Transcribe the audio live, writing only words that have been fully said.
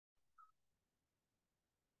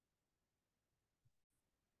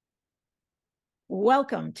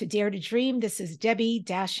Welcome to Dare to Dream. This is Debbie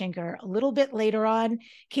Dachinger. A little bit later on,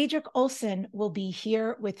 Kadric Olson will be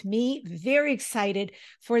here with me. Very excited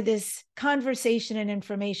for this conversation and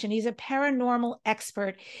information. He's a paranormal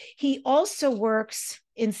expert. He also works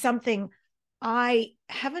in something I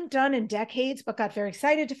haven't done in decades, but got very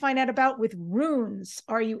excited to find out about with runes,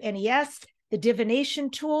 R-U-N-E-S, the divination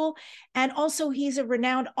tool. And also he's a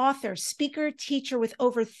renowned author, speaker, teacher with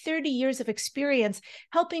over 30 years of experience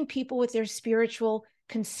helping people with their spiritual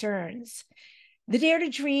concerns. The Dare to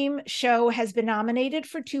Dream show has been nominated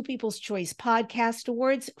for 2 People's Choice Podcast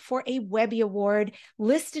Awards, for a Webby Award,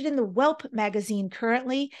 listed in the Whelp magazine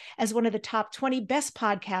currently as one of the top 20 best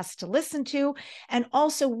podcasts to listen to, and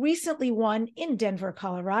also recently won in Denver,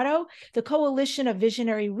 Colorado, the Coalition of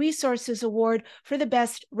Visionary Resources Award for the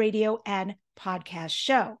best radio and podcast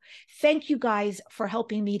show. Thank you guys for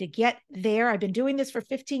helping me to get there. I've been doing this for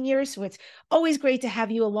 15 years, so it's always great to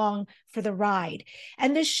have you along for the ride.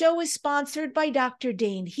 And this show is sponsored by Dr.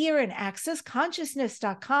 Dain Heer and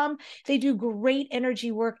AccessConsciousness.com. They do great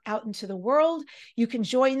energy work out into the world. You can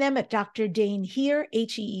join them at Dr. Dain Heer,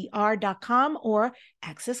 HEER.com or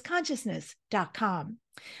AccessConsciousness.com.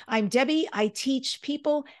 I'm Debbie. I teach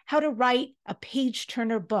people how to write a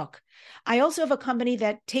page-turner book. I also have a company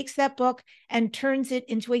that takes that book and turns it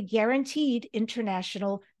into a guaranteed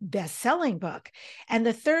international best-selling book. And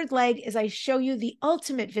the third leg is I show you the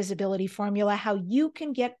ultimate visibility formula, how you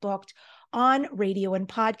can get booked on radio and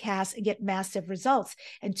podcasts and get massive results.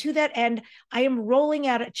 And to that end, I am rolling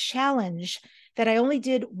out a challenge that I only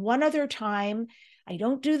did one other time. I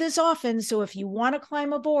don't do this often, so if you want to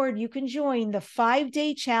climb aboard, you can join the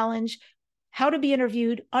 5-day challenge, How to Be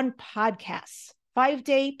Interviewed on Podcasts.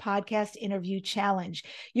 5-day podcast interview challenge.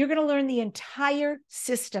 You're going to learn the entire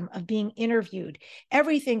system of being interviewed,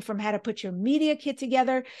 everything from how to put your media kit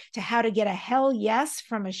together to how to get a hell yes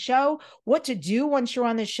from a show, what to do once you're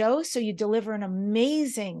on the show so you deliver an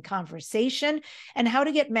amazing conversation, and how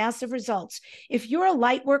to get massive results. If you're a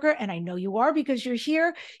light worker, and I know you are because you're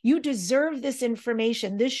here, you deserve this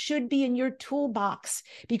information. This should be in your toolbox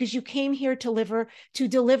because you came here to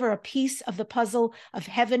deliver a piece of the puzzle of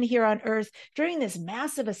heaven here on earth during this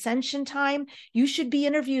massive ascension time. You should be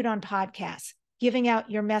interviewed on podcasts, giving out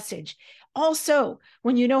your message. Also,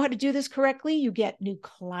 when you know how to do this correctly, you get new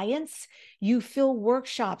clients, you fill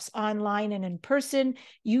workshops online and in person,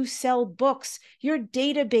 you sell books, your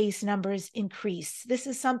database numbers increase. This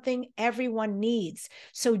is something everyone needs.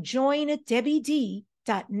 So join at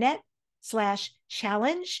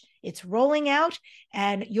debbied.net/challenge. It's rolling out,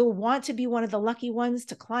 and you'll want to be one of the lucky ones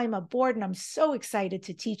to climb aboard. And I'm so excited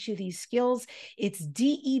to teach you these skills. It's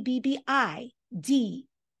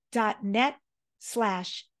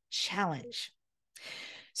DEBBID.net/challenge.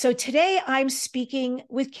 So today I'm speaking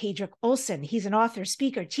with Kadric Olson. He's an author,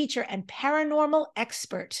 speaker, teacher, and paranormal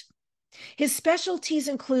expert. His specialties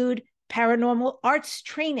include paranormal arts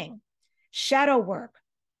training, shadow work,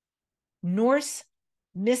 Norse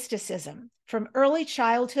mysticism. From early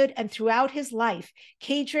childhood and throughout his life,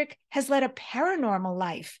 Kadric has led a paranormal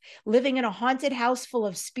life. Living in a haunted house full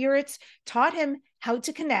of spirits taught him how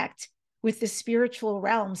to connect with the spiritual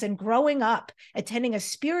realms. And growing up, attending a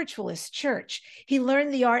spiritualist church, he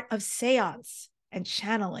learned the art of seance and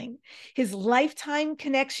channeling. His lifetime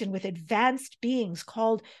connection with advanced beings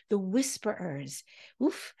called the Whisperers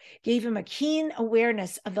gave him a keen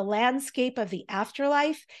awareness of the landscape of the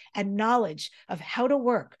afterlife and knowledge of how to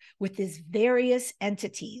work with these various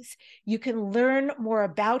entities. You can learn more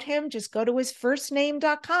about him. Just go to his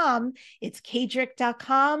firstname.com. It's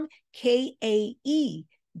Kadric.com,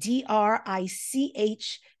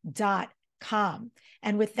 KAEDRICH.com.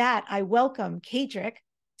 And with that, I welcome Kadric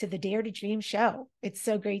to the Dare to Dream show. It's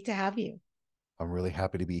so great to have you. I'm really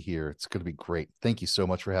happy to be here. It's going to be great. Thank you so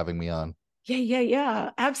much for having me on. Yeah,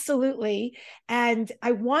 absolutely. And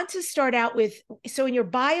I want to start out with, so in your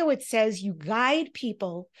bio, it says you guide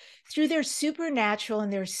people through their supernatural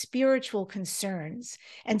and their spiritual concerns.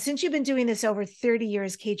 And since you've been doing this over 30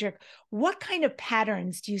 years, Kadric, what kind of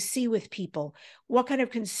patterns do you see with people? What kind of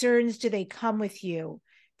concerns do they come with you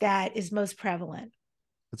that is most prevalent?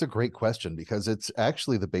 That's a great question because it's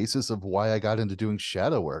actually the basis of why I got into doing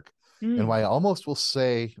shadow work and why I almost will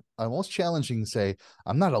say, almost challenging to say,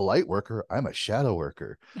 I'm not a light worker, I'm a shadow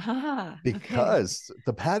worker. Because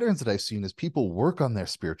the patterns that I've seen is people work on their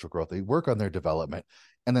spiritual growth, they work on their development,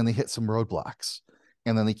 and then they hit some roadblocks.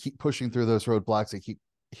 And then they keep pushing through those roadblocks. They keep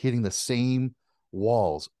hitting the same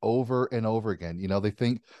walls over and over again. You know, they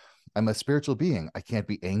think, I'm a spiritual being. I can't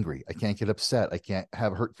be angry. I can't get upset. I can't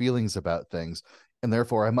have hurt feelings about things. And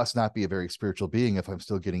therefore, I must not be a very spiritual being if I'm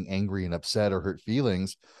still getting angry and upset or hurt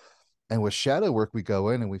feelings. And with shadow work, we go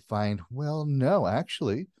in and we find, well, no,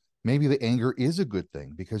 actually, maybe the anger is a good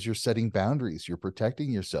thing because you're setting boundaries, you're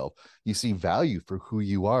protecting yourself, you see value for who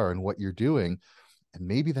you are and what you're doing. And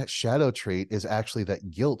maybe that shadow trait is actually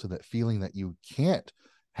that guilt and that feeling that you can't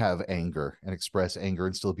have anger and express anger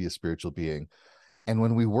and still be a spiritual being. And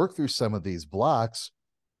when we work through some of these blocks,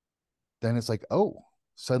 then it's like, oh,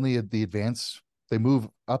 suddenly they move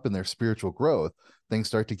up in their spiritual growth. Things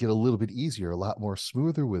start to get a little bit easier, a lot more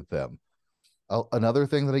smoother with them. Another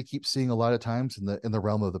thing that I keep seeing a lot of times in the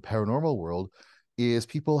realm of the paranormal world is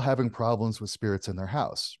people having problems with spirits in their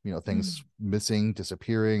house. Things missing,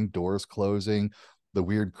 disappearing, doors closing, the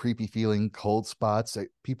weird, creepy feeling, cold spots.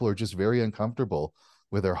 People are just very uncomfortable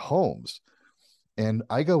with their homes. And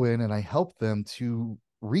I go in and I help them to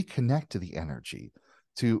reconnect to the energy.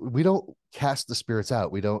 We don't cast the spirits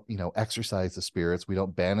out. We don't, exorcise the spirits. We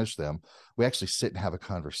don't banish them. We actually sit and have a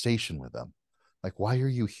conversation with them. Like, why are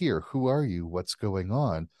you here? Who are you? What's going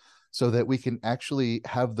on? So that we can actually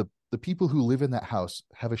have the people who live in that house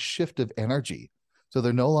have a shift of energy. So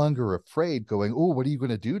they're no longer afraid going, oh, what are you going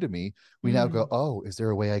to do to me? We now go, oh, is there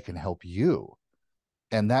a way I can help you?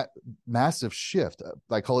 And that massive shift,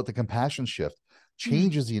 I call it the compassion shift,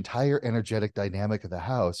 changes the entire energetic dynamic of the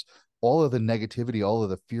house. All of the negativity, all of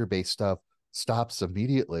the fear-based stuff stops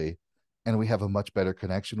immediately. And we have a much better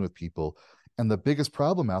connection with people. And the biggest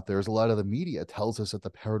problem out there is a lot of the media tells us that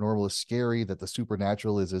the paranormal is scary, that the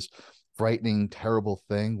supernatural is this frightening, terrible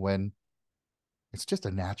thing, when it's just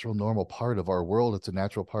a natural, normal part of our world. It's a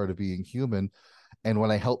natural part of being human. And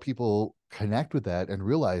when I help people connect with that and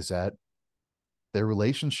realize that, their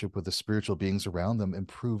relationship with the spiritual beings around them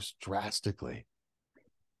improves drastically.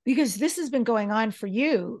 Because this has been going on for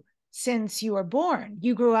you since you were born.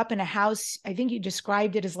 You grew up in a house, I think you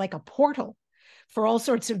described it as like a portal for all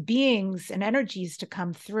sorts of beings and energies to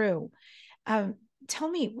come through. Tell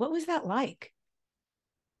me, what was that like?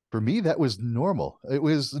 For me, that was normal. It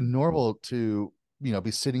was normal to,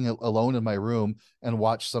 be sitting alone in my room and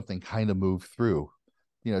watch something kind of move through,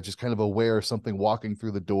 just kind of aware of something walking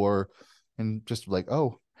through the door and just like,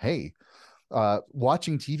 oh, hey,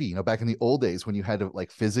 watching TV, back in the old days when you had to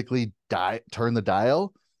like physically turn the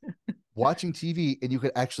dial, watching TV and you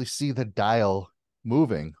could actually see the dial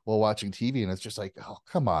moving while watching TV. And it's just like, oh,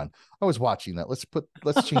 come on. I was watching that.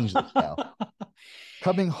 Let's change this now.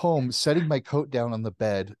 Coming home, setting my coat down on the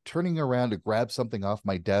bed, turning around to grab something off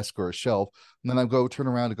my desk or a shelf, and then I go turn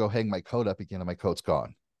around to go hang my coat up again and my coat's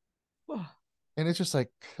gone. And it's just like,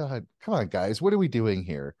 God, come on, guys, what are we doing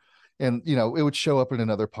here? And, it would show up in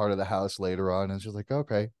another part of the house later on. And it's just like,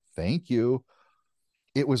 okay, thank you.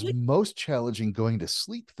 It was most challenging going to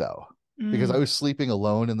sleep, though, because I was sleeping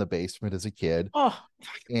alone in the basement as a kid.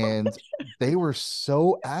 And they were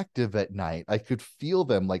so active at night. I could feel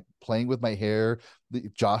them like playing with my hair,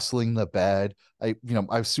 jostling the bed. I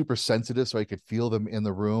was super sensitive, so I could feel them in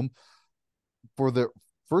the room. For the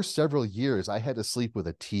first several years, I had to sleep with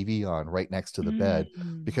a TV on right next to the bed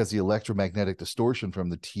because the electromagnetic distortion from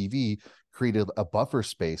the TV created a buffer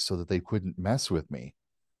space so that they couldn't mess with me.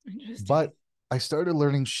 But I started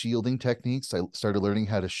learning shielding techniques. I started learning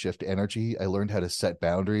how to shift energy. I learned how to set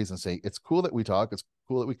boundaries and say, it's cool that we talk. It's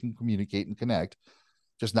cool that we can communicate and connect,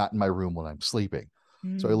 just not in my room when I'm sleeping.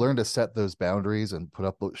 So I learned to set those boundaries and put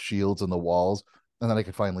up shields on the walls. And then I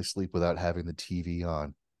could finally sleep without having the TV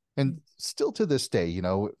on. And still to this day,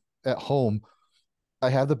 at home, I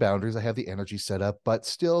have the boundaries, I have the energy set up, but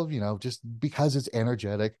still, just because it's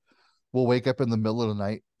energetic, we'll wake up in the middle of the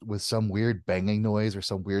night with some weird banging noise or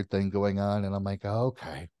some weird thing going on. And I'm like, oh,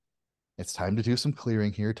 okay, it's time to do some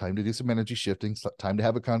clearing here, time to do some energy shifting, time to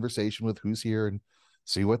have a conversation with who's here and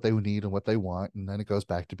see what they need and what they want. And then it goes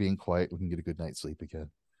back to being quiet. We can get a good night's sleep again.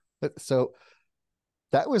 So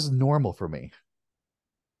that was normal for me.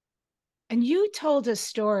 And you told a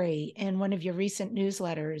story in one of your recent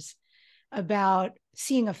newsletters about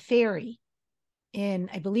seeing a fairy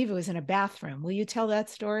I believe it was in a bathroom. Will you tell that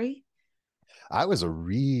story? I was a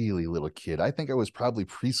really little kid. I think I was probably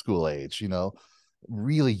preschool age,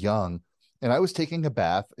 really young. And I was taking a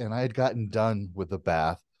bath and I had gotten done with the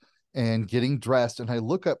bath and getting dressed. And I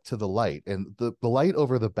look up to the light, and the light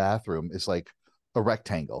over the bathroom is like a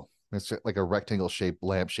rectangle. It's like a rectangle shaped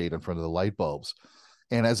lampshade in front of the light bulbs.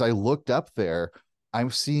 And as I looked up there,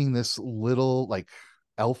 I'm seeing this little like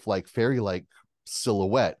elf-like, fairy-like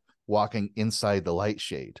silhouette walking inside the light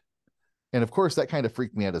shade. And of course, that kind of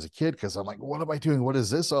freaked me out as a kid because I'm like, what am I doing? What is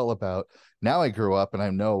this all about? Now I grew up and I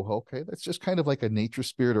know, okay, that's just kind of like a nature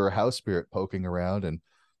spirit or a house spirit poking around and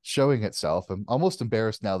showing itself. I'm almost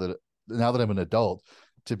embarrassed now that I'm an adult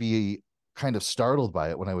to be kind of startled by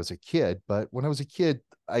it when I was a kid. But when I was a kid,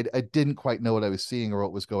 I didn't quite know what I was seeing or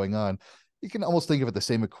what was going on. You can almost think of it the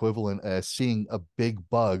same equivalent as seeing a big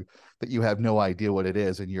bug that you have no idea what it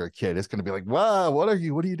is and you're a kid. It's going to be like, wow, what are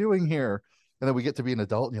you doing here? And then we get to be an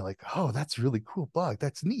adult and you're like, oh, that's a really cool bug.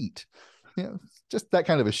 That's neat. Just that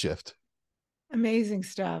kind of a shift. Amazing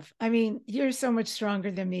stuff. I mean, you're so much stronger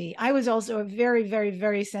than me. I was also a very, very,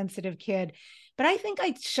 very sensitive kid, but I think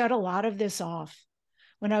I shut a lot of this off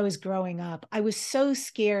when I was growing up. I was so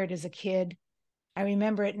scared as a kid. I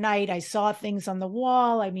remember at night, I saw things on the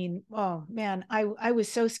wall. I mean, oh man, I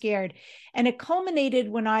was so scared. And it culminated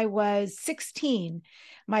when I was 16.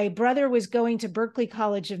 My brother was going to Berklee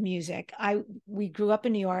College of Music. We grew up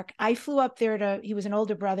in New York. I flew up there he was an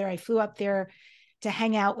older brother. I flew up there to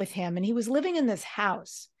hang out with him. And he was living in this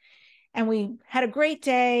house. And we had a great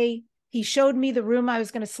day. He showed me the room I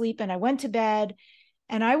was going to sleep in. I went to bed.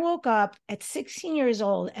 And I woke up at 16 years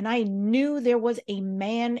old and I knew there was a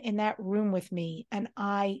man in that room with me and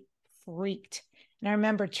I freaked. And I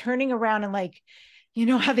remember turning around and like, you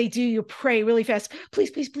know how they do, you pray really fast.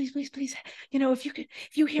 Please, please, please, please, please.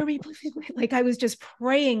 If you hear me, please, please, please. Like I was just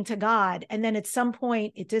praying to God. And then at some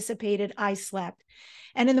point it dissipated. I slept.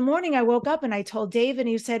 And in the morning I woke up and I told Dave and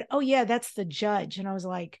he said, oh yeah, that's the judge. And I was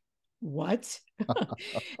like, what?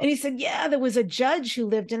 And he said, yeah, there was a judge who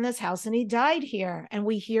lived in this house and he died here. And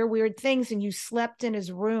we hear weird things and you slept in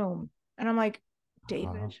his room. And I'm like,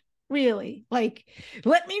 David, really? Like,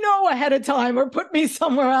 let me know ahead of time or put me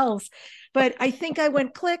somewhere else. But I think I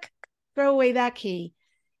went click, throw away that key.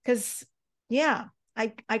 Because yeah,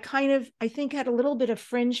 I think had a little bit of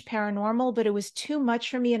fringe paranormal, but it was too much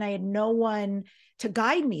for me. And I had no one to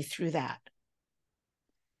guide me through that.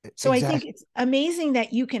 So exactly. I think it's amazing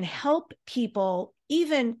that you can help people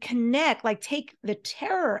even connect, like take the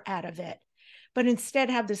terror out of it, but instead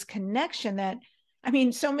have this connection that, I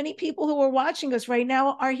mean, so many people who are watching us right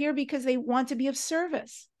now are here because they want to be of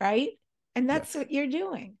service, right? And that's what you're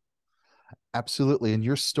doing. Absolutely. And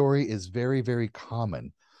your story is very, very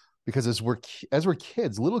common because as we're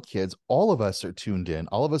kids, little kids, all of us are tuned in,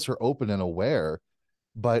 all of us are open and aware.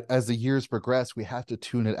 But as the years progress, we have to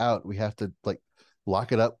tune it out. We have to like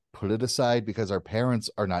lock it up, put it aside because our parents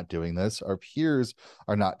are not doing this. Our peers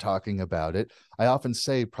are not talking about it. I often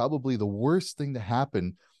say probably the worst thing to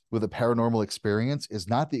happen with a paranormal experience is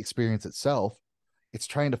not the experience itself. It's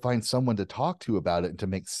trying to find someone to talk to about it and to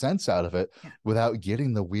make sense out of it without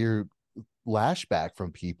getting the weird lashback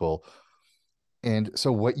from people. And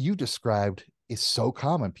so what you described is so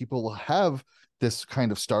common. People will have this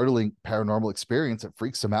kind of startling paranormal experience that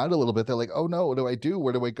freaks them out a little bit. They're like, oh no, what do I do?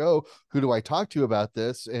 Where do I go? Who do I talk to about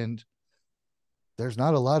this? And there's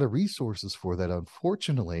not a lot of resources for that,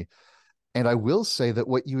 unfortunately. And I will say that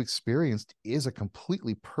what you experienced is a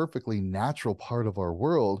completely perfectly natural part of our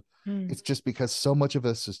world. It's just because so much of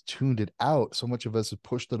us has tuned it out, so much of us have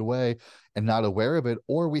pushed it away and not aware of it,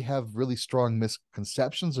 or we have really strong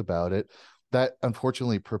misconceptions about it that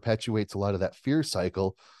unfortunately perpetuates a lot of that fear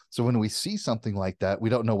cycle. So when we see something like that, we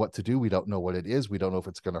don't know what to do. We don't know what it is. We don't know if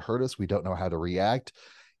it's going to hurt us. We don't know how to react.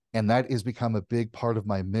 And that has become a big part of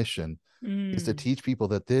my mission is to teach people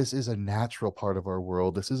that this is a natural part of our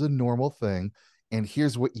world. This is a normal thing. And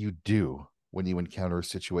here's what you do when you encounter a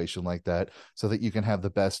situation like that so that you can have the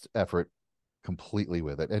best effort completely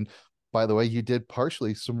with it. And by the way, you did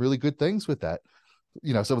partially some really good things with that.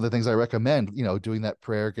 Some of the things I recommend, doing that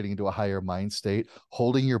prayer, getting into a higher mind state,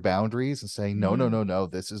 holding your boundaries and saying, no,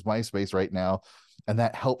 this is my space right now. And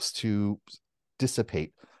that helps to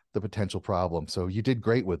dissipate the potential problem. So you did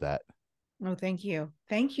great with that. Oh, thank you.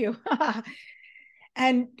 Thank you.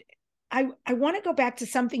 And I want to go back to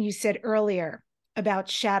something you said earlier about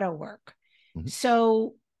shadow work. Mm-hmm.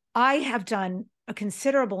 So I have done a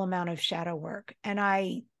considerable amount of shadow work, and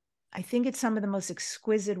I think it's some of the most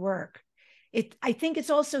exquisite work. I think it's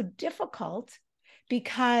also difficult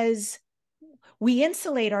because we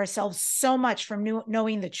insulate ourselves so much from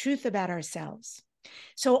knowing the truth about ourselves.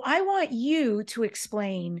 So I want you to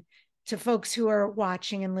explain to folks who are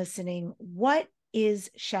watching and listening, what is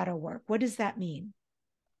shadow work? What does that mean?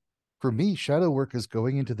 For me, shadow work is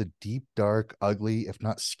going into the deep, dark, ugly, if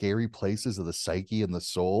not scary places of the psyche and the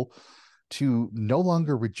soul to no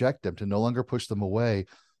longer reject them, to no longer push them away,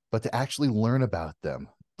 but to actually learn about them,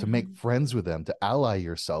 to make friends with them, to ally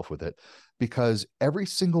yourself with it. Because every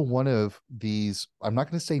single one of these, I'm not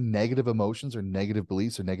going to say negative emotions or negative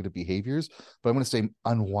beliefs or negative behaviors, but I'm going to say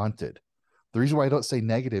unwanted. The reason why I don't say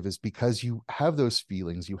negative is because you have those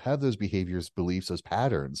feelings, you have those behaviors, beliefs, those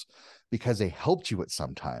patterns, because they helped you at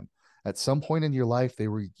some time. At some point in your life, they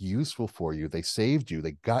were useful for you. They saved you.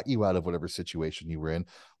 They got you out of whatever situation you were in.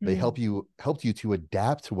 They helped you to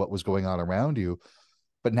adapt to what was going on around you.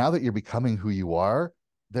 But now that you're becoming who you are,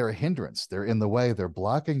 they're a hindrance. They're in the way. They're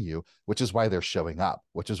blocking you, which is why they're showing up,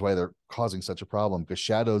 which is why they're causing such a problem, because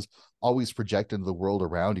shadows always project into the world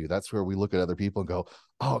around you. That's where we look at other people and go,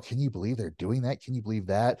 oh, can you believe they're doing that? Can you believe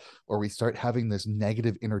that? Or we start having this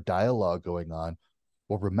negative inner dialogue going on.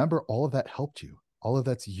 Well, remember, all of that helped you. All of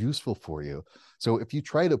that's useful for you. So if you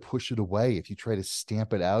try to push it away, if you try to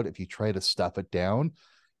stamp it out, if you try to stuff it down,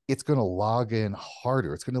 it's going to log in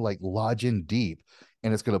harder. It's going to like lodge in deep,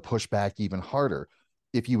 and it's going to push back even harder.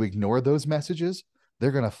 If you ignore those messages,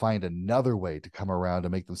 they're going to find another way to come around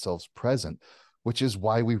and make themselves present, which is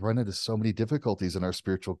why we run into so many difficulties in our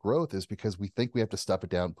spiritual growth, is because we think we have to stuff it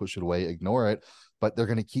down, push it away, ignore it, but they're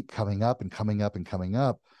going to keep coming up and coming up and coming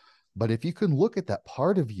up. But if you can look at that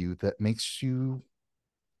part of you that makes you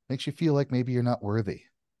feel like maybe you're not worthy,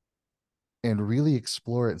 and really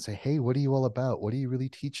explore it and say, hey, what are you all about? What are you really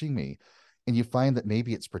teaching me? And you find that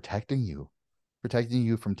maybe it's protecting you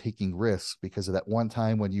from taking risks, because of that one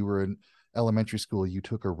time when you were in elementary school, you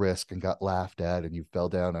took a risk and got laughed at and you fell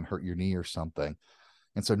down and hurt your knee or something.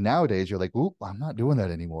 And so nowadays you're like, oop, I'm not doing that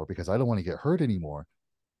anymore because I don't want to get hurt anymore.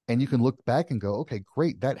 And you can look back and go, okay,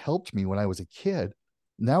 great. That helped me when I was a kid.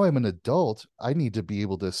 Now I'm an adult. I need to be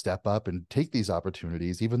able to step up and take these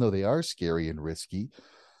opportunities, even though they are scary and risky,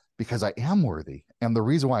 because I am worthy. And the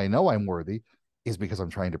reason why I know I'm worthy is because I'm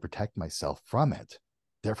trying to protect myself from it.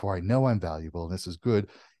 Therefore, I know I'm valuable and this is good.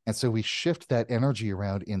 And so we shift that energy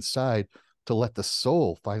around inside to let the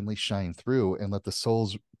soul finally shine through and let the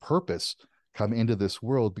soul's purpose come into this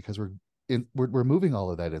world, because we're removing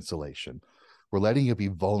all of that insulation. We're letting you be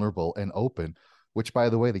vulnerable and open, which, by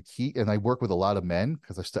the way, the key, and I work with a lot of men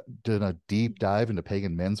because I've done a deep dive into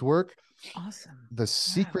pagan men's work. Awesome. The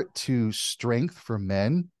secret to strength for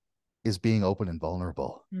men is being open and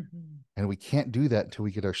vulnerable. And we can't do that until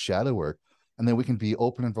we get our shadow work. And then we can be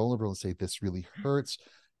open and vulnerable and say, this really hurts.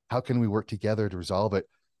 How can we work together to resolve it?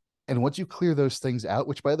 And once you clear those things out,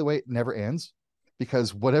 which, by the way, it never ends,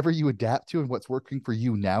 because whatever you adapt to and what's working for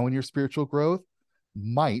you now in your spiritual growth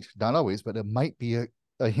might, not always, but it might be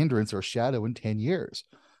a hindrance or shadow in 10 years.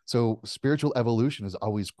 So spiritual evolution is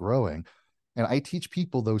always growing. And I teach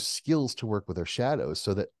people those skills to work with their shadows,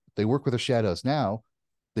 so that they work with their shadows now,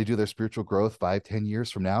 they do their spiritual growth 5-10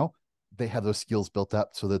 years from now, they have those skills built up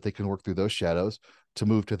so that they can work through those shadows to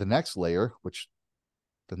move to the next layer, which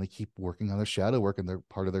then they keep working on their shadow work and they're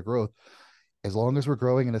part of their growth. As long as we're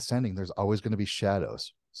growing and ascending, there's always going to be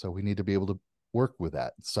shadows. So we need to be able to work with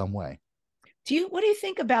that in some way. What do you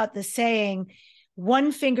think about the saying,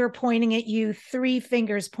 one finger pointing at you, three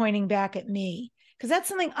fingers pointing back at me? Because that's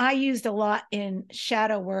something I used a lot in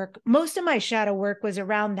shadow work. Most of my shadow work was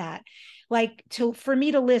around that. Like for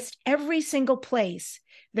me to list every single place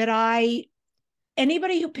that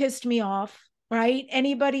anybody who pissed me off, right?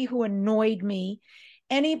 Anybody who annoyed me,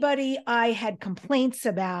 anybody I had complaints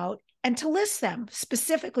about, and to list them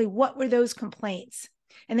specifically, what were those complaints?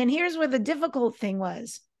 And then here's where the difficult thing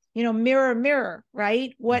was, mirror, mirror,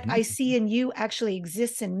 right? What I see in you actually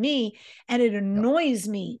exists in me, and it annoys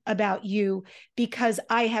me about you because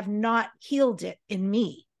I have not healed it in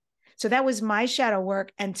me. So that was my shadow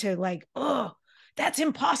work, and to like, oh, that's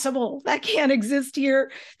impossible. That can't exist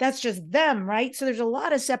here. That's just them, right? So there's a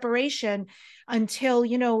lot of separation until,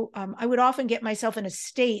 I would often get myself in a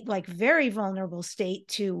state, like very vulnerable state,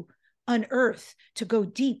 to unearth, to go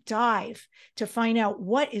deep dive, to find out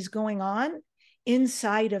what is going on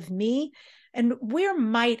inside of me. And where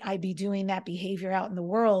might I be doing that behavior out in the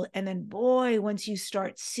world? And then, boy, once you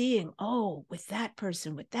start seeing, oh, with that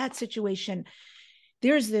person, with that situation,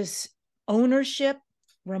 there's this ownership,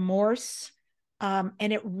 remorse, and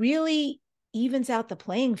it really evens out the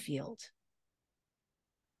playing field.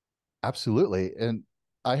 Absolutely. And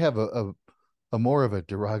I have a more of a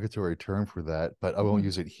derogatory term for that, but I won't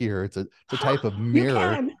use it here. It's a type of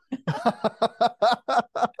mirror. It's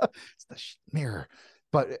the mirror.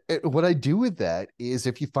 But what I do with that is,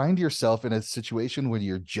 if you find yourself in a situation when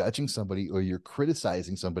you're judging somebody or you're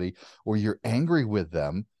criticizing somebody or you're angry with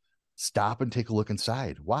them, stop and take a look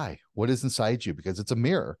inside. Why? What is inside you? Because it's a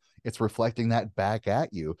mirror. It's reflecting that back at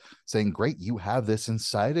you, saying, great, you have this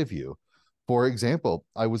inside of you. For example,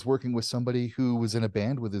 I was working with somebody who was in a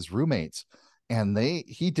band with his roommates, and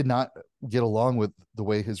he did not get along with the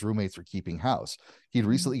way his roommates were keeping house. He'd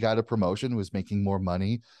recently got a promotion, was making more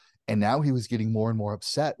money, and now he was getting more and more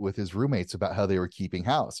upset with his roommates about how they were keeping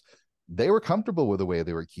house. They were comfortable with the way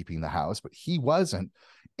they were keeping the house, but he wasn't,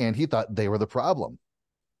 and he thought they were the problem.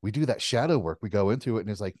 We do that shadow work. We go into it, and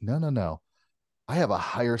it's like, no. I have a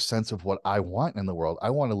higher sense of what I want in the world. I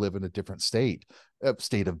want to live in a different state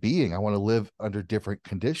of being. I want to live under different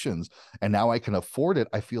conditions. And now I can afford it.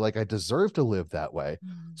 I feel like I deserve to live that way.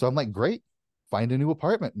 Mm. So I'm like, great, find a new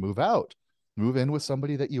apartment, move out, move in with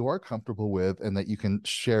somebody that you are comfortable with and that you can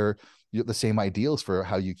share the same ideals for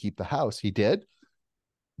how you keep the house. He did,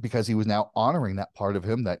 because he was now honoring that part of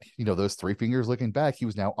him that, those three fingers looking back, he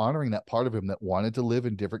was now honoring that part of him that wanted to live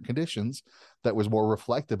in different conditions, that was more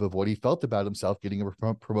reflective of what he felt about himself, getting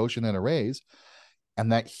a promotion and a raise.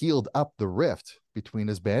 And that healed up the rift between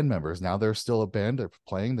his band members. Now they're still a band, they're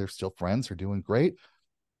playing, they're still friends, they're doing great,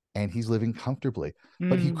 and he's living comfortably.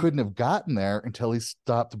 But he Mm. couldn't have gotten there until he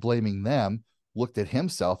stopped blaming them, looked at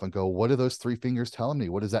himself and go, what are those three fingers telling me?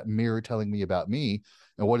 What is that mirror telling me about me?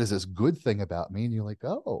 And what is this good thing about me? And you're like,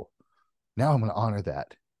 oh, now I'm going to honor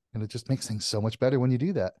that. And it just makes things so much better when you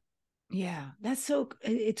do that. Yeah,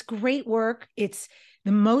 it's great work. It's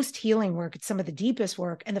the most healing work. It's some of the deepest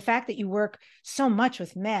work. And the fact that you work so much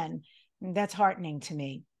with men, that's heartening to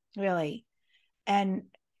me, really. And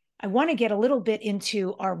I want to get a little bit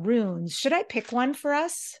into our runes. Should I pick one for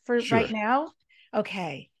us for Sure. right now?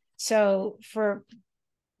 Okay. So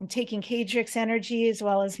I'm taking Kadrik's energy as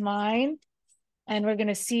well as mine. And we're going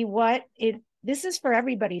to see this is for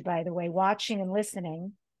everybody, by the way, watching and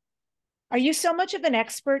listening. Are you so much of an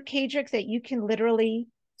expert, Kadrik, that you can literally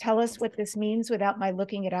tell us what this means without my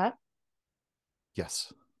looking it up?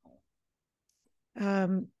 Yes.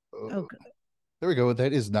 Oh, There we go.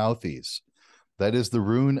 That is Nauthiz. That is the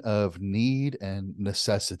rune of need and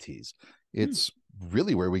necessities. It's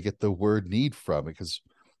really where we get the word need from, because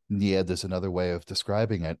Nied is another way of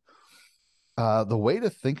describing it. The way to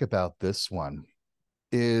think about this one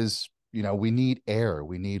is, we need air,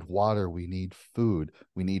 we need water, we need food,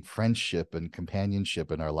 we need friendship and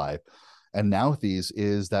companionship in our life. And Nauthiz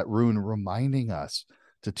is that rune reminding us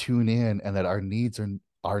to tune in and that our needs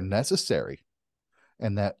are necessary,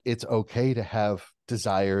 and that it's okay to have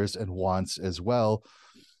desires and wants as well,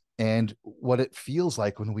 and what it feels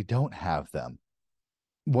like when we don't have them.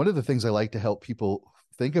 One of the things I like to help people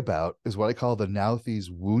think about is what I call the Nauthiz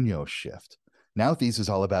Wunyo shift. Nauthiz is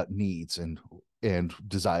all about needs and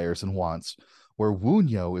desires and wants, where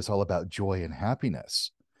Wunyo is all about joy and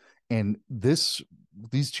happiness. And these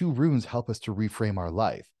two runes help us to reframe our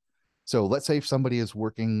life. So let's say if somebody is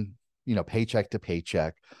working, paycheck to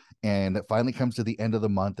paycheck, and it finally comes to the end of the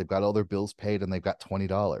month, they've got all their bills paid and they've got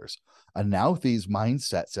 $20. A Nauthiz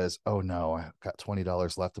mindset says, oh no, I've got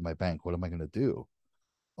 $20 left in my bank. What am I going to do?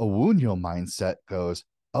 A Wunyo mindset goes,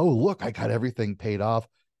 oh, look, I got everything paid off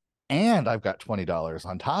and I've got $20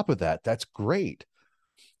 on top of that. That's great.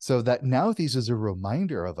 So that Nauthiz is a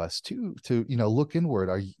reminder of us to look inward.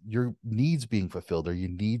 Are your needs being fulfilled? Are your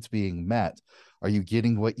needs being met? Are you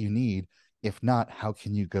getting what you need? If not, how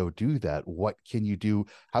can you go do that? What can you do?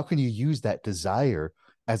 How can you use that desire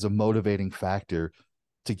as a motivating factor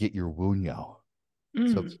to get your Wunyo?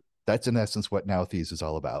 So that's in essence what Nauthiz is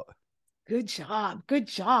all about. good job. Good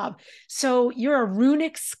job. So you're a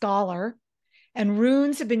runic scholar, and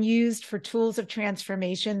runes have been used for tools of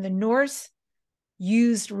transformation. The Norse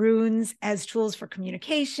used runes as tools for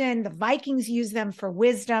communication. The Vikings used them for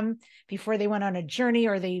wisdom before they went on a journey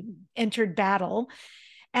or they entered battle.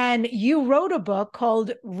 And you wrote a book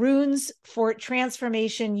called Runes for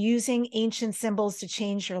Transformation, Using Ancient Symbols to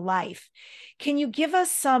Change Your Life. Can you give us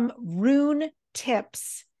some rune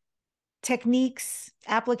tips, techniques,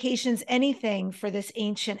 applications, anything for this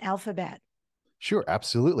ancient alphabet? Sure,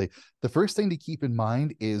 absolutely. The first thing to keep in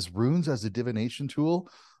mind is runes as a divination tool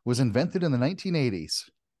was invented in the 1980s.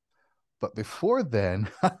 But before then,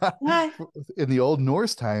 What? in the old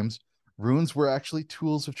Norse times, runes were actually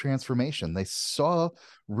tools of transformation. They saw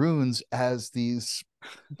runes as these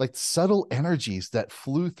like subtle energies that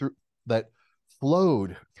flowed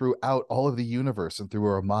throughout all of the universe and through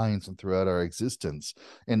our minds and throughout our existence.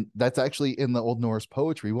 And that's actually in the Old Norse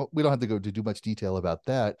poetry. We don't have to go to do much detail about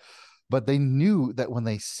that, but they knew that when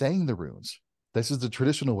they sang the runes, this is the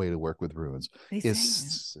traditional way to work with runes,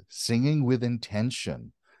 is singing with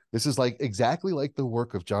intention. This is like exactly like the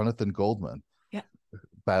work of Jonathan Goldman, yeah,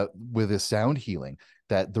 about with his sound healing,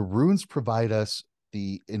 that the runes provide us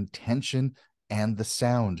the intention and the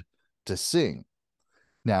sound to sing.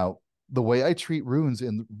 Now, the way I treat runes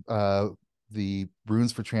in the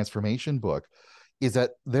Runes for Transformation book is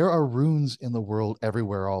that there are runes in the world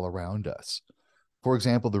everywhere, all around us. For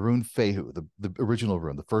example, the rune Fehu, the original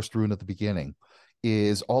rune, the first rune at the beginning,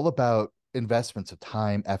 is all about investments of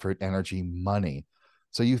time, effort, energy, money.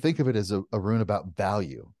 So you think of it as a rune about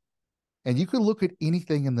value. And you can look at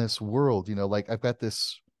anything in this world, like I've got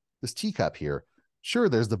this teacup here. Sure,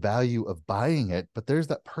 there's the value of buying it, but there's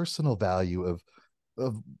that personal value of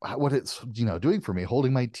of what it's, doing for me,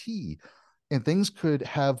 holding my tea. And things could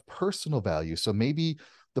have personal value. So maybe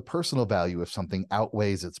the personal value of something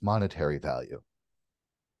outweighs its monetary value.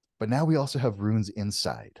 But now we also have runes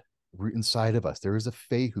inside of us. There is a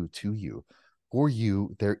fehu to you. For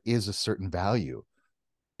you, there is a certain value,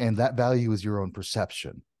 and that value is your own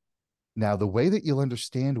perception. Now, the way that you'll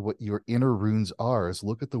understand what your inner runes are is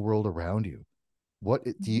look at the world around you.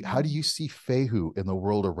 How do you see fehu in the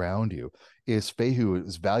world around you? Is fehu,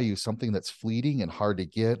 is value something that's fleeting and hard to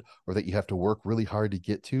get, or that you have to work really hard to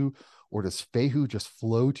get to? Or does fehu just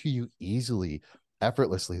flow to you easily,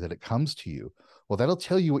 effortlessly, that it comes to you? Well, that'll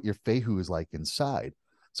tell you what your fehu is like inside.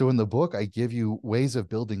 So in the book, I give you ways of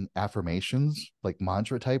building affirmations, like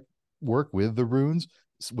mantra type work with the runes,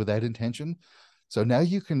 with that intention. So now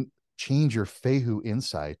you can change your fehu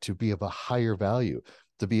inside to be of a higher value,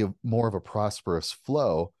 to be more of a prosperous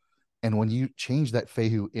flow. And when you change that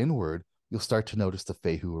fehu inward, you'll start to notice the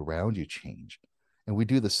fehu around you change. And we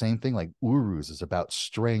do the same thing, like Uruz is about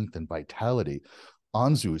strength and vitality.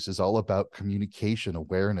 Anzus is all about communication,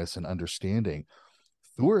 awareness, and understanding.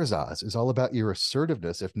 Thurzaz is all about your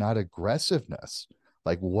assertiveness, if not aggressiveness.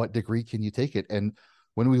 Like, what degree can you take it? And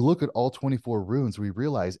when we look at all 24 runes, we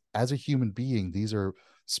realize as a human being, these are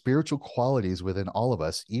spiritual qualities within all of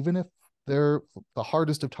us, even if they're the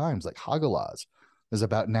hardest of times, like Hagalaz is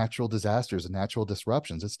about natural disasters and natural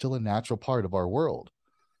disruptions. It's still a natural part of our world.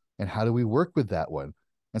 And how do we work with that one?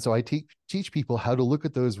 And so I teach people how to look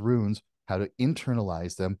at those runes, how to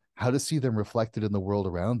internalize them, how to see them reflected in the world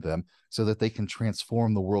around them so that they can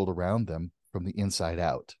transform the world around them from the inside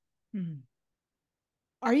out.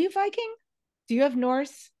 Are you Viking? Do you have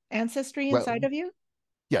Norse ancestry inside of you?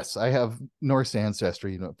 Yes, I have Norse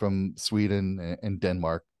ancestry, from Sweden and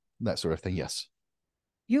Denmark, that sort of thing. Yes.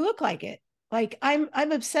 You look like it. Like I'm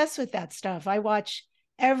obsessed with that stuff. I watch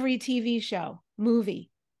every TV show, movie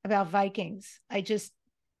about Vikings. I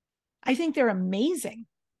think they're amazing,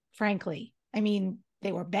 frankly. I mean,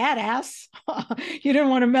 they were badass. You didn't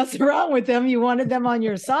want to mess around with them. You wanted them on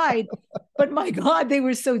your side. But my God, they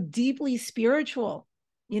were so deeply spiritual,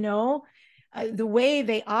 the way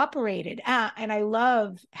they operated. And I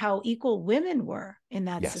love how equal women were in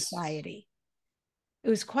that society. It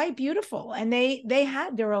was quite beautiful. And they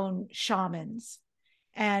had their own shamans.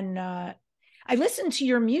 And I listened to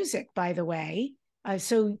your music, by the way.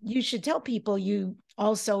 So you should tell people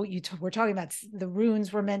we're talking about the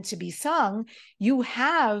runes were meant to be sung. You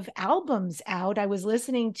have albums out. I was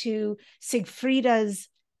listening to Sigfrida's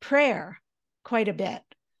Prayer quite a bit,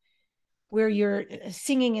 where you're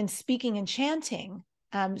singing and speaking and chanting.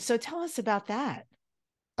 So tell us about that.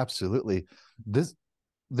 Absolutely. This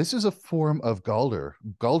is a form of Galdr.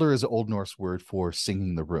 Galdr is an Old Norse word for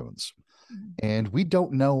singing the runes. And we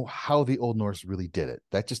don't know how the Old Norse really did it.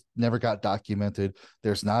 That just never got documented.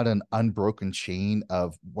 There's not an unbroken chain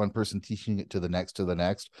of one person teaching it to the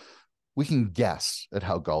next. We can guess at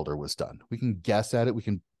how Galdr was done. We can guess at it. We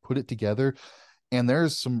can put it together. And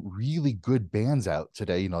there's some really good bands out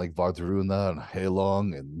today, like Vardruna and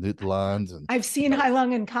Heilong and Nutland. And I've seen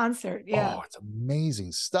Heilong in concert. Yeah. Oh, it's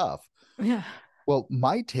amazing stuff. Yeah. Well,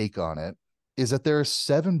 my take on it is that there are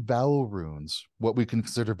 7 vowel runes, what we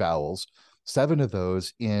consider vowels, 7 of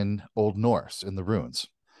those in Old Norse in the runes.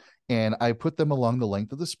 And I put them along the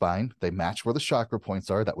length of the spine. They match where the chakra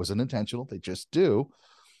points are. That wasn't intentional. They just do.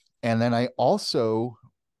 And then I also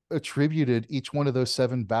attributed each one of those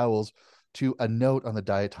 7 vowels to a note on the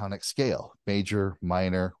diatonic scale, major,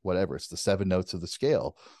 minor, whatever. It's the 7 notes of the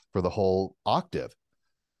scale for the whole octave.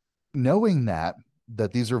 Knowing that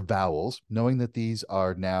these are vowels, knowing that these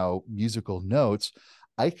are now musical notes,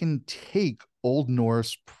 I can take Old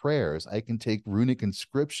Norse prayers, I can take runic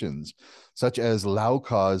inscriptions, such as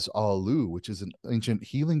Laukaz Alu, which is an ancient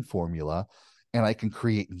healing formula, and I can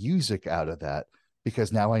create music out of that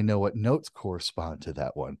because now I know what notes correspond to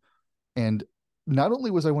that one. And not only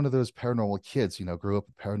was I one of those paranormal kids, grew up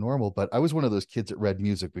paranormal, but I was one of those kids that read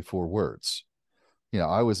music before words.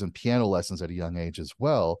 I was in piano lessons at a young age as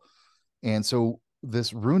well. And so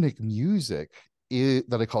this runic music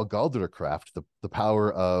that I call Galdrkraft, the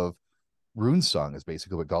power of rune song is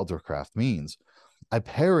basically what Galdrkraft means. I'm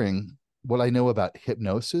pairing what I know about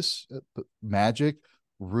hypnosis, magic,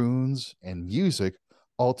 runes, and music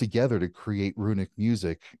all together to create runic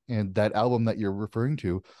music. And that album that you're referring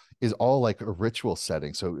to is all like a ritual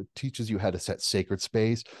setting. So it teaches you how to set sacred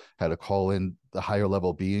space, how to call in the higher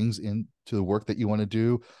level beings into the work that you want to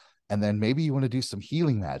do. And then maybe you want to do some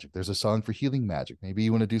healing magic. There's a song for healing magic. Maybe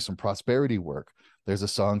you want to do some prosperity work. There's a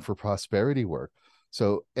song for prosperity work.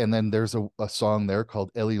 So, and then there's a song there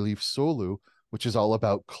called Eli Leaf Solu, which is all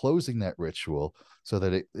about closing that ritual so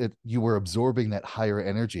that you were absorbing that higher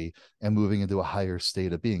energy and moving into a higher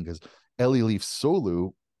state of being. Because Eli Leaf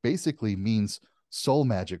Solu basically means soul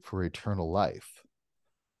magic for eternal life.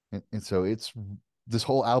 And so this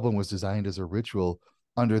whole album was designed as a ritual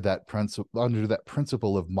under that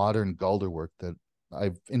principle of modern Galder work that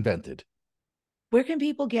I've invented. Where can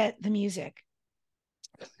people get the music?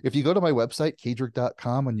 If you go to my website,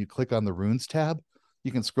 kadric.com, and you click on the runes tab,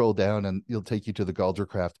 you can scroll down and it'll take you to the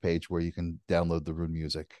Galdercraft page where you can download the rune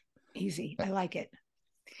music. Easy. I like it.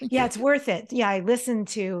 Thank yeah, you. It's worth it. Yeah, I listened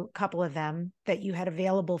to a couple of them that you had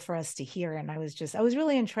available for us to hear, and I was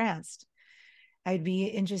really entranced. I'd be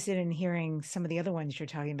interested in hearing some of the other ones you're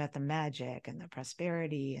talking about, the magic and the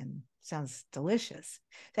prosperity, and sounds delicious.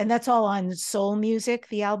 And that's all on Soul Music,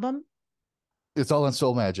 the album? It's all on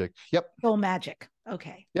Soul Magic. Yep. Soul Magic.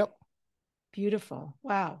 Okay. Yep. Beautiful.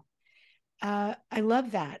 Wow. I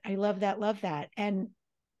love that. I love that. Love that. And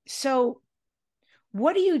so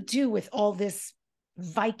what do you do with all this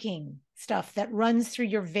Viking stuff that runs through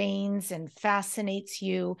your veins and fascinates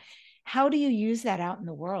you? How do you use that out in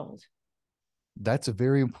the world? That's a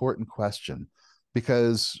very important question,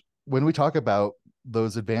 because when we talk about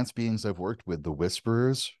those advanced beings I've worked with, the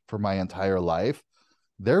Whisperers, for my entire life,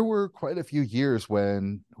 there were quite a few years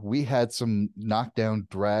when we had some knockdown,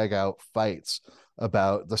 drag out fights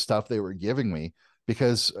about the stuff they were giving me,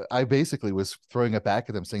 because I basically was throwing it back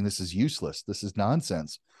at them saying, this is useless. This is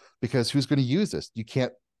nonsense, because who's going to use this? You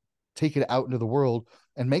can't take it out into the world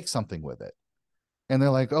and make something with it. And they're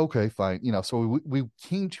like, okay, fine. So we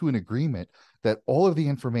came to an agreement that all of the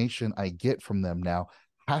information I get from them now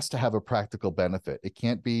has to have a practical benefit. It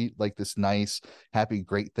can't be like this nice, happy,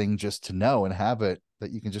 great thing just to know and have it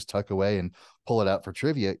that you can just tuck away and pull it out for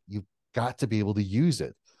trivia. You've got to be able to use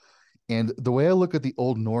it. And the way I look at the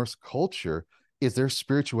Old Norse culture is their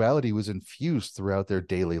spirituality was infused throughout their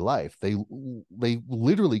daily life. They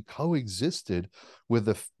literally coexisted with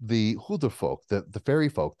the Huldufolk, the fairy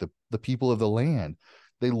folk, the people of the land.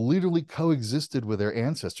 They literally coexisted with their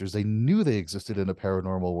ancestors. They knew they existed in a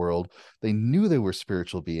paranormal world. They knew they were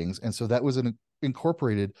spiritual beings. And so that was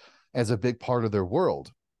incorporated as a big part of their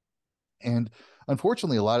world. And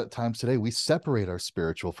unfortunately, a lot of times today, we separate our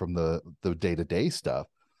spiritual from the day-to-day stuff.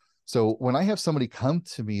 So when I have somebody come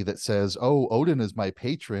to me that says, oh, Odin is my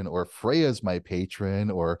patron, or Freya is my patron,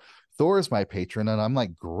 or Thor is my patron, and I'm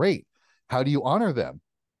like, great, how do you honor them?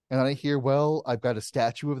 And I hear, well, I've got a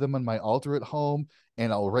statue of them on my altar at home,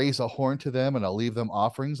 and I'll raise a horn to them and I'll leave them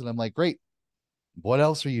offerings. And I'm like, great, what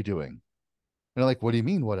else are you doing? And they're like, what do you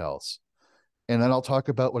mean, what else? And then I'll talk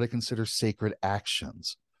about what I consider sacred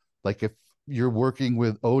actions. Like if you're working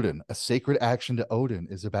with Odin, a sacred action to Odin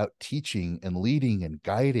is about teaching and leading and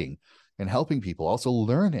guiding and helping people, also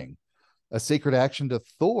learning. A sacred action to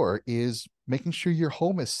Thor is making sure your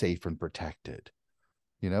home is safe and protected.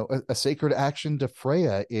 A sacred action to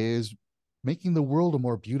Freya is making the world a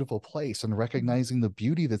more beautiful place and recognizing the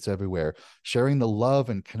beauty that's everywhere, sharing the love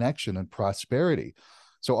and connection and prosperity.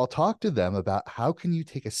 So I'll talk to them about how can you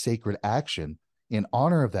take a sacred action in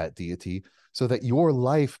honor of that deity so that your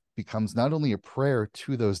life becomes not only a prayer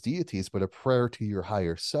to those deities, but a prayer to your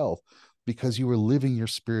higher self, because you are living your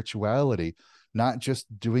spirituality, not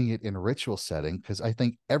just doing it in a ritual setting. Because I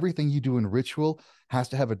think everything you do in ritual has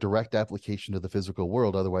to have a direct application to the physical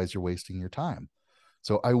world. Otherwise, you're wasting your time.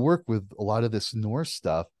 So I work with a lot of this Norse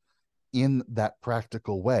stuff in that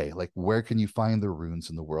practical way. Like, where can you find the runes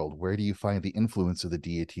in the world? Where do you find the influence of the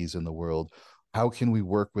deities in the world? How can we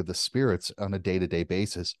work with the spirits on a day-to-day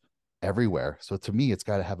basis everywhere? So to me, it's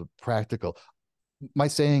got to have a practical. My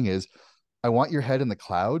saying is, I want your head in the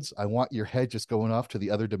clouds. I want your head just going off to the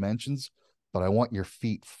other dimensions, but I want your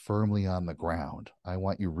feet firmly on the ground. I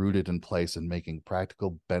want you rooted in place and making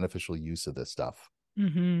practical, beneficial use of this stuff.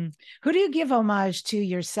 Mm-hmm. Who do you give homage to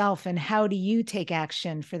yourself, and how do you take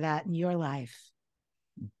action for that in your life?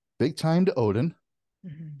 Big time to Odin.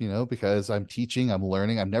 Because I'm teaching, I'm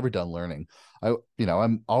learning. I'm never done learning.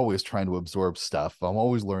 I'm always trying to absorb stuff. I'm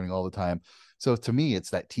always learning all the time. So to me, it's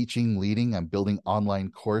that teaching, leading. I'm building online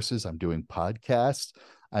courses. I'm doing podcasts.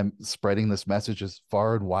 I'm spreading this message as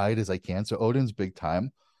far and wide as I can. So Odin's big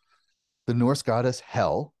time. The Norse goddess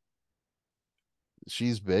Hel,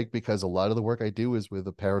 she's big because a lot of the work I do is with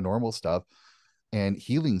the paranormal stuff and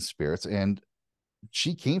healing spirits. And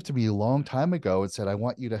she came to me a long time ago and said, I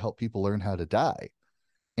want you to help people learn how to die.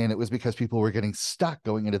 And it was because people were getting stuck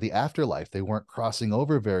going into the afterlife. They weren't crossing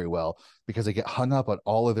over very well because they get hung up on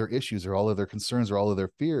all of their issues or all of their concerns or all of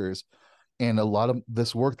their fears. And a lot of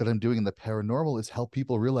this work that I'm doing in the paranormal is help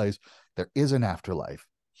people realize there is an afterlife.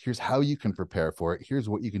 Here's how you can prepare for it. Here's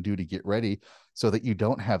what you can do to get ready so that you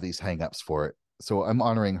don't have these hangups for it. So I'm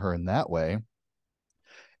honoring her in that way.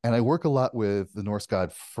 And I work a lot with the Norse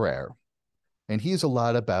god Freyr, and he's a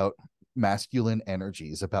lot about masculine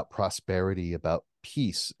energies, about prosperity, about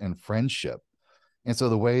peace and friendship. And so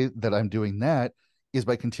the way that I'm doing that is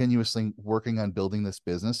by continuously working on building this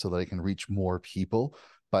business so that I can reach more people,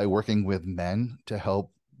 by working with men to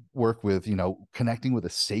help work with, connecting with a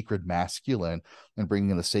sacred masculine and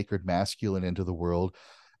bringing the sacred masculine into the world,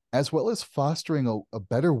 as well as fostering a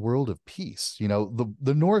better world of peace.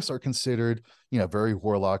 The Norse are considered, very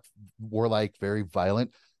warlike, very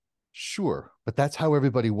violent. Sure, but that's how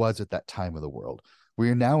everybody was at that time of the world. We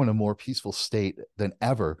are now in a more peaceful state than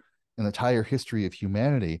ever in the entire history of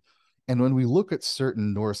humanity. And when we look at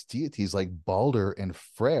certain Norse deities like Balder and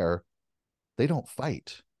Freyr, they don't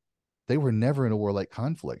fight. They were never in a warlike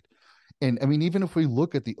conflict. And I mean, even if we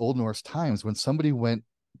look at the Old Norse times, when somebody went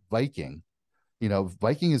Viking,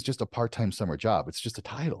 Viking is just a part-time summer job. It's just a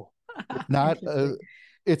title. It's not a,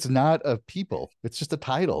 it's not a people. It's just a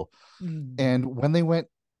title. Mm. And when they went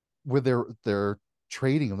with their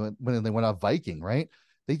trading, when they went off Viking, right?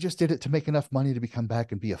 They just did it to make enough money to become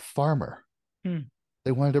back and be a farmer. Mm.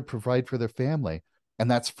 They wanted to provide for their family. And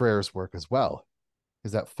that's Freyr's work as well,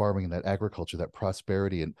 is that farming and that agriculture, that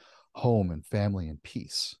prosperity and home and family and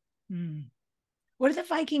peace. Mm. What do the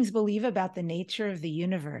Vikings believe about the nature of the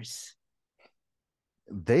universe?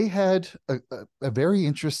 They had a very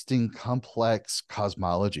interesting, complex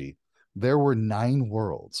cosmology. There were 9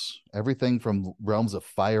 worlds, everything from realms of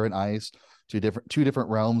fire and ice to two different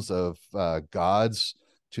realms of gods,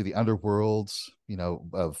 to the underworlds,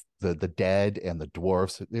 of the dead and the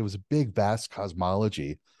dwarfs. It was a big, vast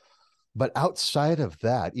cosmology. But outside of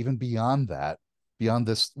that, even beyond that, beyond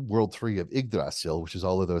this world 3 of Yggdrasil, which is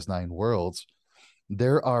all of those 9 worlds,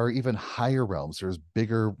 there are even higher realms. There's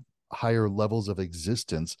bigger, higher levels of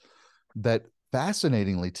existence that,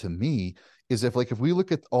 fascinatingly to me, is if we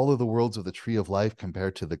look at all of the worlds of the tree of life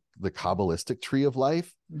compared to the Kabbalistic tree of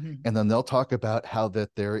life, mm-hmm. and then they'll talk about how that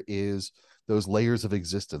there is those layers of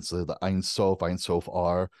existence, so the Ein Sof, Ein Sof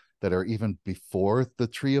R, that are even before the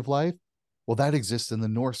tree of life. Well, that exists in the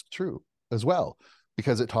Norse too as well,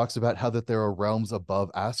 because it talks about how that there are realms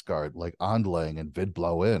above Asgard, like Andling and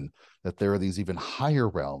Vidblauen, that there are these even higher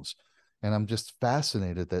realms. And I'm just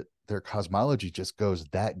fascinated that their cosmology just goes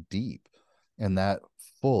that deep and that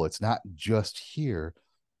full. It's not just here,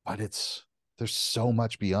 but there's so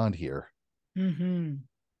much beyond here. Mm-hmm.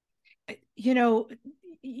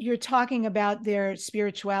 You're talking about their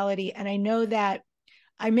spirituality, and I know that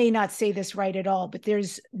I may not say this right at all, but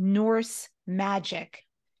there's Norse magic.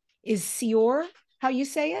 Is Sior how you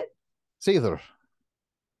say it? Seithr.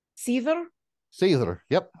 Seithr? Seithr,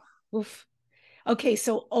 yep. Oof. Okay,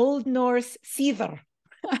 so Old Norse Seithr.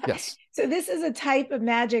 Yes. So this is a type of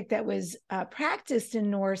magic that was practiced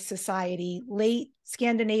in Norse society, late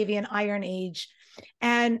Scandinavian Iron Age.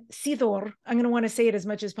 And Seithr, I'm going to want to say it as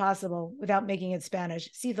much as possible without making it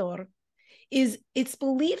Spanish. Seithr it's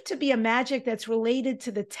believed to be a magic that's related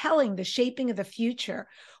to the telling, the shaping of the future.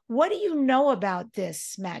 What do you know about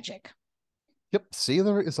this magic? Yep,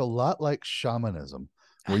 Seithr is a lot like shamanism,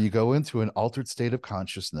 where you go into an altered state of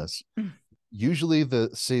consciousness. Usually the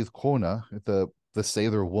Seithkona, the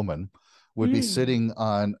Seithr woman, would be sitting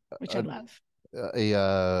on which I love.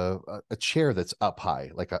 A chair that's up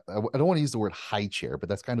high. I don't want to use the word high chair, but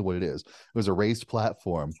that's kind of what it is. It was a raised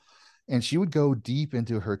platform. And she would go deep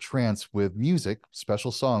into her trance with music,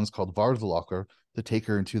 special songs called Vardlocker, to take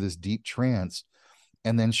her into this deep trance.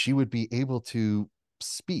 And then she would be able to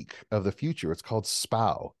speak of the future. It's called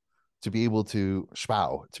spow, to be able to because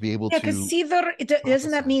Seithr,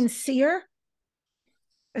 doesn't that mean seer?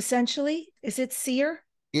 Essentially, is it seer?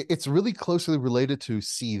 It's really closely related to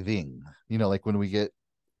seething. Like when we get,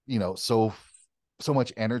 so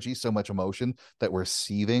much energy, so much emotion that we're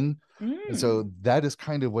seething. And so that is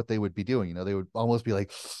kind of what they would be doing. They would almost be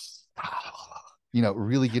like,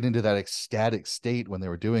 really get into that ecstatic state when they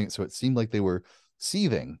were doing it. So it seemed like they were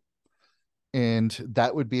seething. And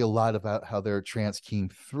that would be a lot about how their trance came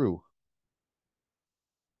through.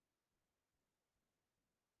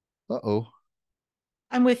 Uh-oh.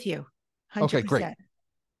 I'm with you. 100%. Okay,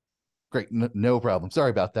 great. No problem.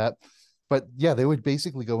 Sorry about that. But yeah, they would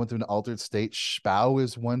basically go into an altered state. Spow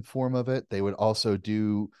is one form of it. They would also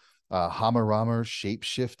do Hamaramer, shape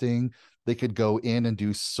shifting. They could go in and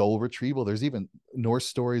do soul retrieval. There's even Norse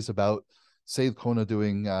stories about Seithkona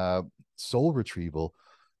doing soul retrieval.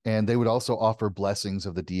 And they would also offer blessings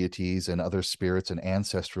of the deities and other spirits and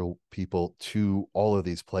ancestral people to all of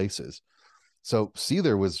these places. So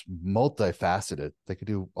Seithr was multifaceted. They could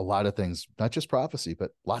do a lot of things, not just prophecy,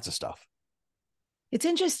 but lots of stuff. It's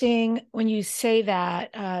interesting when you say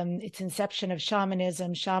that, it's inception of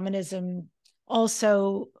shamanism. Shamanism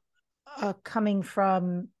also coming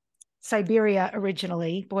from Siberia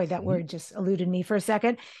originally. Boy, that word just eluded me for a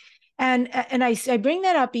second. And I bring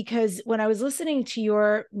that up because when I was listening to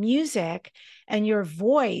your music and your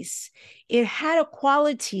voice, it had a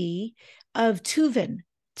quality of Tuvan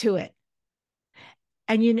to it.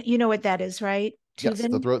 And you know what that is, right? Yes, the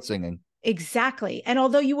Tuvan? throat singing. Exactly. And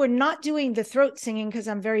although you were not doing the throat singing, because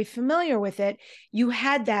I'm very familiar with it, you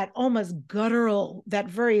had that almost guttural, that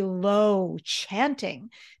very low chanting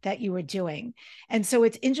that you were doing. And so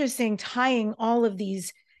it's interesting tying all of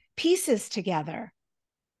these pieces together.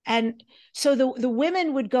 And so the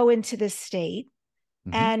women would go into this state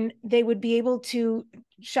and they would be able to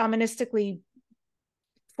shamanistically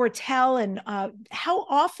foretell. And how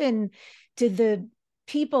often did the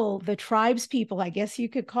people, the tribes people, I guess you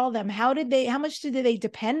could call them, how much did they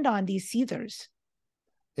depend on these seethers?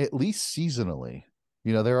 At least seasonally.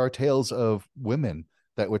 There are tales of women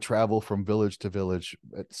that would travel from village to village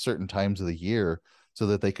at certain times of the year so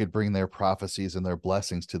that they could bring their prophecies and their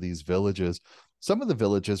blessings to these villages. Some of the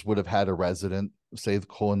villages would have had a resident, say the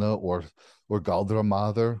Kona or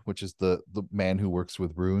Galdramather, which is the man who works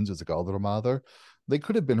with runes as a Galdramather. They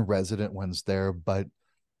could have been resident ones there, but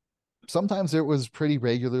sometimes it was pretty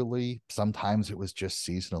regularly. Sometimes it was just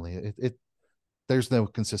seasonally. There's no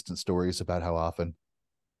consistent stories about how often.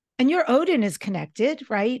 And your Odin is connected,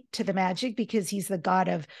 right, to the magic because he's the god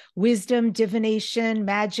of wisdom, divination,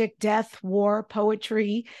 magic, death, war,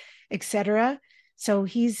 poetry, etc. So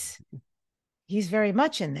he's very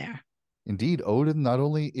much in there. Indeed, Odin not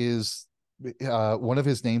only is one of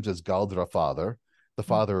his names is Galdra Father, the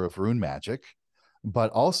father of rune magic,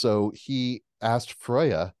 but also he asked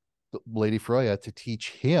Freya, Lady Freya, to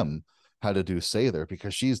teach him how to do Seidr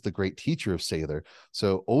because she's the great teacher of Seidr.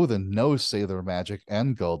 So Odin knows Seidr magic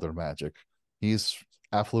and Galdr magic. He's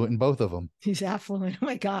affluent in both of them. He's affluent. Oh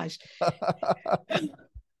my gosh.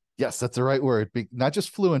 Yes, that's the right word. Not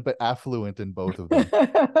just fluent, but affluent in both of them.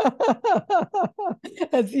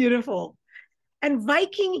 That's beautiful. And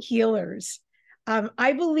Viking healers,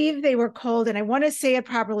 I believe they were called, and I want to say it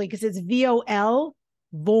properly because it's VOL,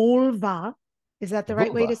 Volva. Is that the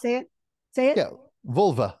right way to say it? Say it? Yeah,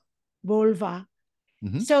 Volva. Volva.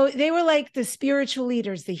 So they were like the spiritual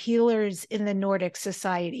leaders, the healers in the Nordic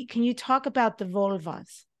society. Can you talk about the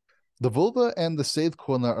Volvas? The Volva and the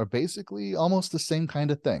Seidkona are basically almost the same kind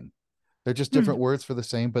of thing. They're just different words for the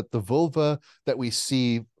same, but the Volva that we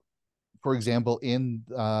see, for example, in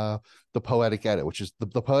the Poetic Edda, which is the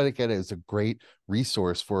Poetic Edda is a great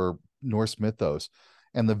resource for Norse mythos.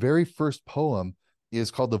 And the very first poem is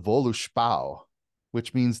called the Voluspá,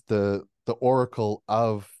 which means the oracle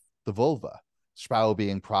of the vulva, Spau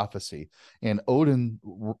being prophecy. And Odin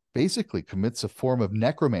basically commits a form of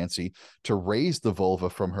necromancy to raise the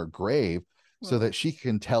vulva from her grave so that she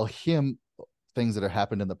can tell him things that have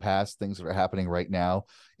happened in the past, things that are happening right now,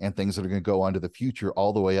 and things that are going to go on to the future,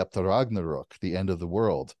 all the way up to Ragnarok, the end of the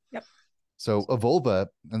world. Yep. So a vulva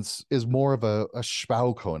is more of a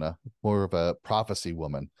Spaukona, more of a prophecy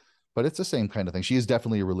woman, but it's the same kind of thing. She is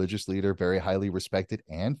definitely a religious leader, very highly respected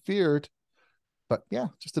and feared. But yeah,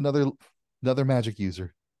 just another magic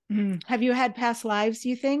user. Have you had past lives,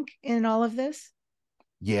 you think, in all of this?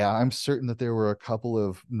 Yeah, I'm certain that there were a couple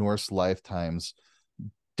of Norse lifetimes.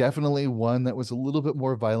 Definitely one that was a little bit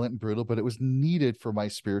more violent and brutal, but it was needed for my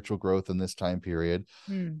spiritual growth in this time period.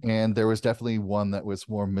 And there was definitely one that was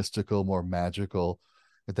more mystical, more magical,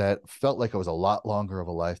 that felt like it was a lot longer of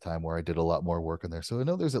a lifetime where I did a lot more work in there. So I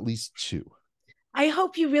know there's at least two. I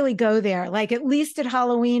hope you really go there, like at least at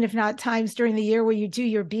Halloween, if not times during the year where you do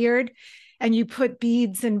your beard and you put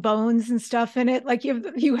beads and bones and stuff in it. Like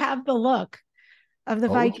you have the look of the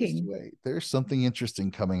Viking. Wait. There's something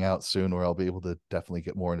interesting coming out soon where I'll be able to definitely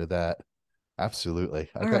get more into that. Absolutely.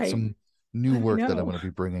 I've got some new work that I'm going to be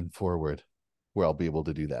bringing forward where I'll be able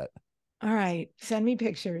to do that. All right. Send me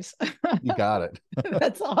pictures. You got it.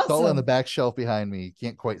 That's awesome. It's all on the back shelf behind me. You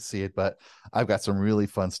can't quite see it, but I've got some really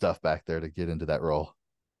fun stuff back there to get into that role.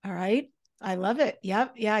 All right. I love it.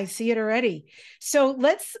 Yep. Yeah, I see it already. So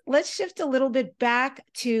let's shift a little bit back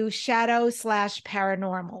to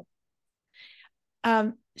shadow/paranormal.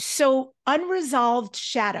 So unresolved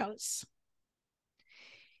shadows.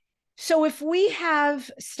 So if we have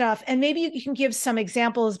stuff, and maybe you can give some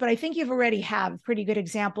examples, but I think you've already have pretty good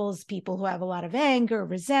examples, people who have a lot of anger,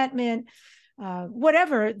 resentment,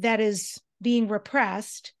 whatever that is being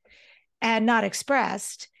repressed and not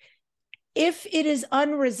expressed. If it is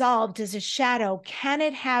unresolved as a shadow, can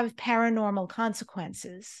it have paranormal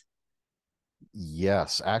consequences?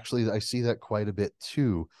 Yes, actually, I see that quite a bit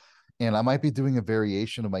too. and I might be doing a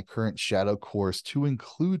variation of my current shadow course to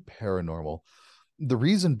include paranormal. The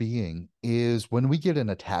reason being is when we get an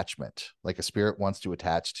attachment, like a spirit wants to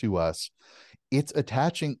attach to us, it's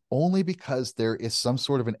attaching only because there is some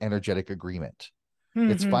sort of an energetic agreement.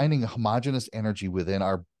 It's Mm-hmm. finding a homogeneous energy within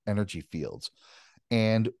our energy fields.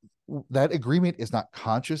 And that agreement is not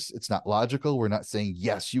conscious. It's not logical. We're not saying,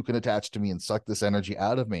 yes, you can attach to me and suck this energy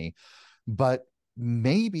out of me. But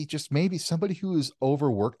maybe, just maybe, somebody who has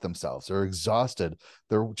overworked themselves or exhausted,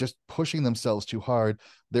 they're just pushing themselves too hard.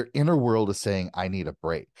 Their inner world is saying, I need a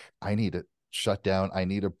break. I need to shut down. I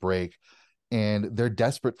need a break. And they're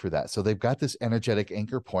desperate for that. So they've got this energetic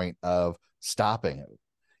anchor point of stopping it.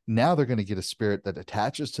 Now they're going to get a spirit that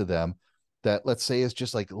attaches to them that, let's say, is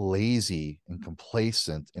just like lazy and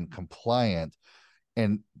complacent and compliant.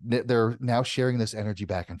 And they're now sharing this energy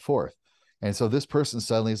back and forth. And so this person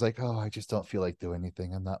suddenly is like, oh, I just don't feel like doing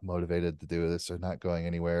anything. I'm not motivated to do this or not going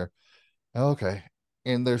anywhere. Okay.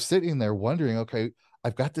 And they're sitting there wondering, okay,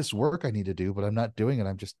 I've got this work I need to do, but I'm not doing it.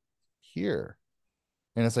 I'm just here.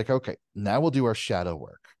 And it's like, okay, now we'll do our shadow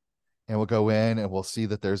work. And we'll go in and we'll see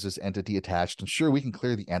that there's this entity attached. And sure, we can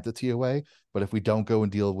clear the entity away. But if we don't go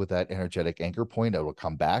and deal with that energetic anchor point, it will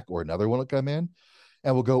come back or another one will come in.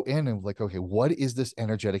 And we'll go in and like, okay, what is this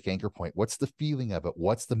energetic anchor point? What's the feeling of it?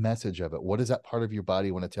 What's the message of it? What does that part of your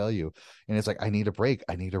body want to tell you? And it's like, I need a break.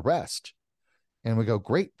 I need a rest. And we go,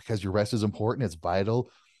 great, because your rest is important. It's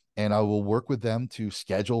vital. And I will work with them to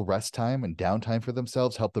schedule rest time and downtime for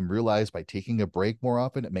themselves, help them realize by taking a break more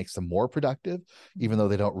often, it makes them more productive, even though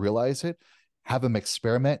they don't realize it. Have them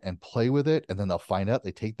experiment and play with it. And then they'll find out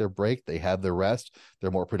they take their break, they have their rest,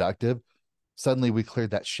 they're more productive. Suddenly we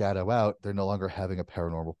cleared that shadow out. They're no longer having a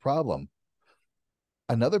paranormal problem.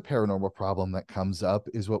 Another paranormal problem that comes up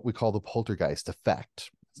is what we call the poltergeist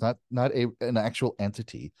effect. It's not an actual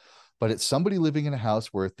entity, but it's somebody living in a house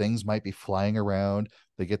where things might be flying around.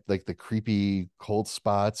 They get like the creepy cold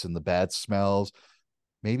spots and the bad smells.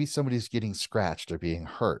 Maybe somebody's getting scratched or being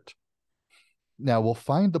hurt. Now, we'll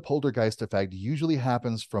find the poltergeist effect usually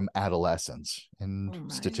happens from adolescence. And Oh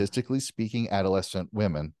my. statistically speaking, adolescent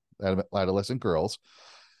women, adolescent girls,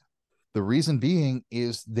 the reason being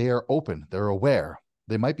is they're open, they're aware.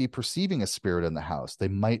 They might be perceiving a spirit in the house. They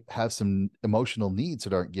might have some emotional needs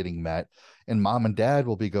that aren't getting met. And mom and dad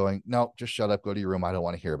will be going, no, just shut up, go to your room. I don't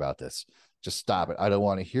want to hear about this. Just stop it. I don't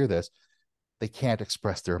want to hear this. They can't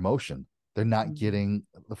express their emotion. They're not getting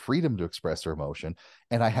the freedom to express their emotion.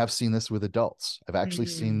 And I have seen this with adults. I've actually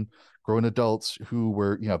Mm-hmm. seen grown adults who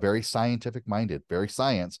were, very scientific minded, very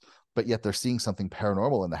science, but yet they're seeing something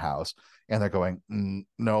paranormal in the house and they're going,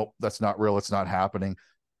 no, that's not real. It's not happening.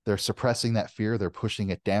 They're suppressing that fear. They're pushing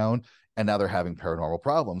it down. And now they're having paranormal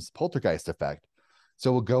problems, poltergeist effect.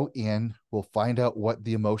 So we'll go in, we'll find out what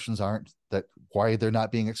the emotions aren't, that why they're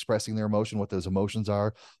not being expressing their emotion, what those emotions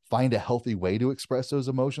are, find a healthy way to express those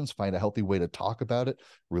emotions, find a healthy way to talk about it,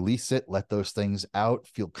 release it, let those things out,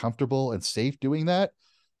 feel comfortable and safe doing that.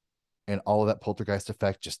 And all of that poltergeist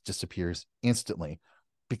effect just disappears instantly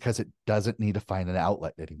because it doesn't need to find an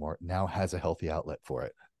outlet anymore. It now has a healthy outlet for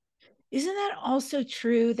it. Isn't that also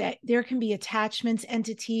true that there can be attachments,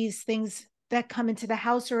 entities, things that come into the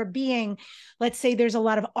house or a being? Let's say there's a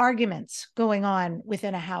lot of arguments going on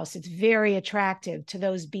within a house. It's very attractive to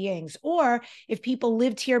those beings. Or if people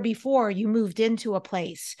lived here before, you moved into a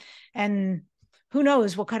place and who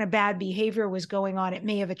knows what kind of bad behavior was going on. It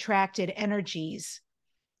may have attracted energies.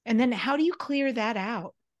 And then how do you clear that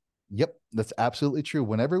out? Yep, that's absolutely true.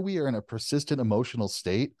 Whenever we are in a persistent emotional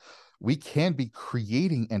state, we can be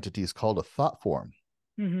creating entities called a thought form.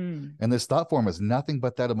 Mm-hmm. And this thought form is nothing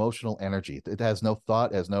but that emotional energy. It has no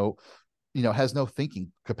thought, has no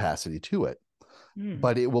thinking capacity to it. Mm.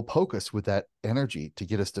 But it will poke us with that energy to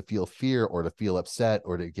get us to feel fear or to feel upset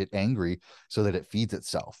or to get angry so that it feeds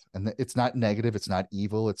itself. And it's not negative, it's not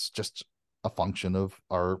evil, it's just a function of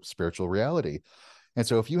our spiritual reality. And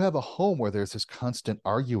so if you have a home where there's this constant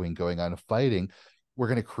arguing going on and fighting, we're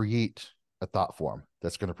going to create a thought form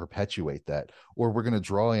that's going to perpetuate that. Or we're going to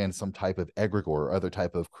draw in some type of egregore or other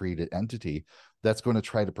type of created entity that's going to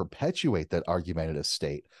try to perpetuate that argumentative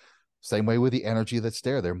state. Same way with the energy that's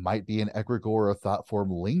there. There might be an egregore or thought form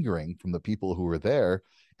lingering from the people who are there.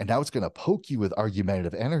 And now it's going to poke you with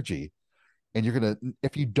argumentative energy. And you're going to,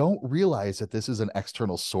 if you don't realize that this is an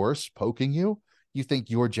external source poking you, you think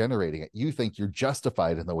you're generating it. You think you're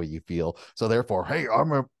justified in the way you feel. So therefore, hey, I'm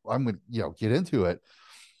going to, get into it.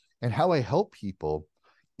 And how I help people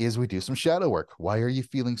is we do some shadow work. Why are you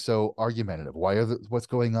feeling so argumentative? What's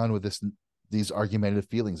going on with these argumentative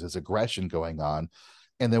feelings, this aggression going on?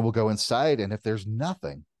 And then we'll go inside. And if there's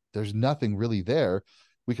nothing really there,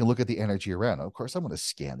 we can look at the energy around. Of course, I'm going to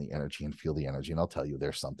scan the energy and feel the energy, and I'll tell you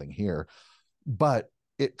there's something here. But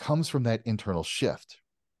it comes from that internal shift.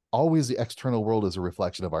 Always the external world is a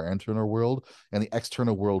reflection of our internal world, and the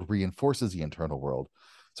external world reinforces the internal world.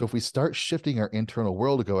 So if we start shifting our internal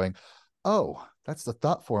world to going, oh, that's the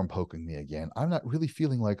thought form poking me again. I'm not really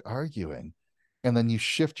feeling like arguing. And then you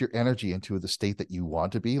shift your energy into the state that you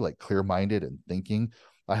want to be, like clear-minded and thinking.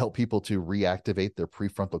 I help people to reactivate their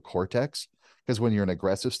prefrontal cortex, because when you're in an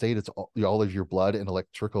aggressive state, it's all of your blood and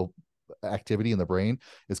electrical activity in the brain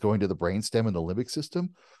is going to the brainstem and the limbic system.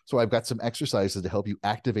 So I've got some exercises to help you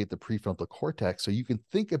activate the prefrontal cortex so you can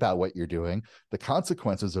think about what you're doing, the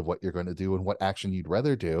consequences of what you're going to do, and what action you'd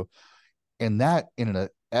rather do. And that, in an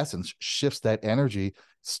essence, shifts that energy,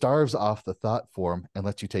 starves off the thought form, and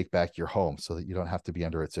lets you take back your home so that you don't have to be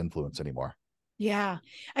under its influence anymore. Yeah.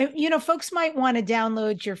 Folks might want to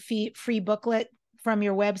download your free booklet from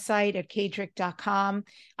your website at kadrick.com.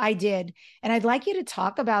 I did. And I'd like you to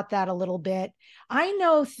talk about that a little bit. I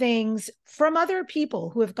know things from other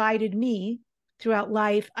people who have guided me throughout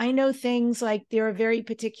life. I know things like there are very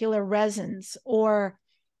particular resins or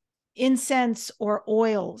incense or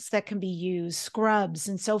oils that can be used, scrubs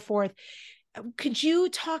and so forth. Could you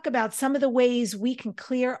talk about some of the ways we can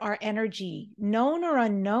clear our energy, known or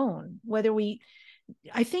unknown,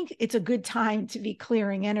 I think it's a good time to be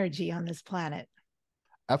clearing energy on this planet.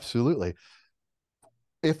 Absolutely.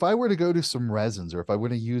 If I were to go to some resins, or if I were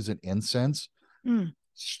to use an incense,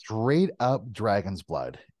 straight up dragon's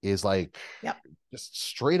blood is like, yep. Just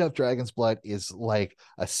straight up dragon's blood is like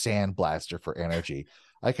a sandblaster for energy.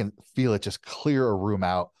 I can feel it just clear a room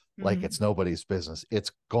out like it's nobody's business.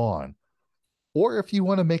 It's gone. Or if you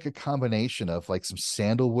want to make a combination of like some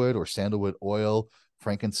sandalwood or sandalwood oil,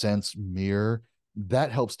 frankincense, myrrh,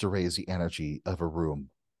 that helps to raise the energy of a room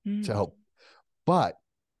to help. But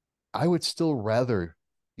I would still rather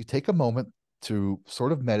you take a moment to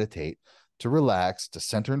sort of meditate, to relax, to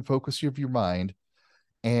center and focus of your mind.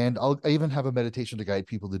 And I even have a meditation to guide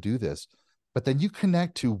people to do this. But then you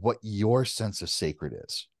connect to what your sense of sacred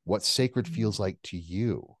is, what sacred feels like to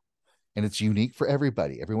you. And it's unique for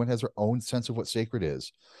everybody. Everyone has their own sense of what sacred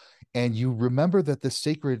is. And you remember that the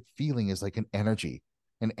sacred feeling is like an energy,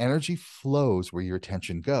 and energy flows where your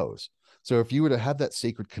attention goes. So if you were to have that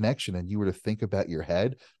sacred connection and you were to think about your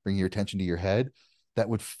head, bring your attention to your head, that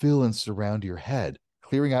would fill and surround your head,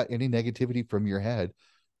 clearing out any negativity from your head,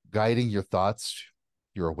 guiding your thoughts,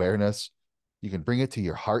 your awareness. You can bring it to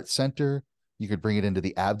your heart center. You could bring it into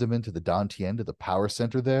the abdomen, to the dantian, to the power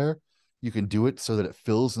center there. You can do it so that it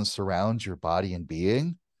fills and surrounds your body and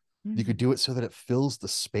being. You could do it so that it fills the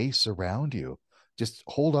space around you. Just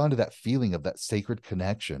hold on to that feeling of that sacred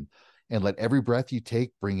connection, and let every breath you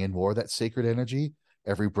take bring in more of that sacred energy.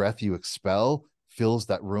 Every breath you expel fills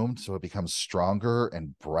that room so it becomes stronger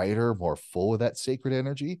and brighter, more full of that sacred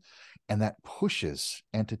energy. And that pushes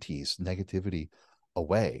entities, negativity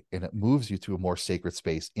away, and it moves you to a more sacred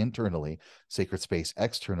space internally, sacred space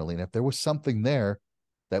externally. And if there was something there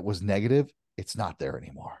that was negative, it's not there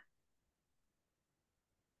anymore.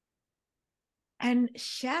 And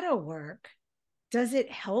shadow work, does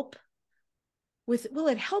it help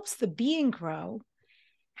it helps the being grow.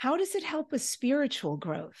 How does it help with spiritual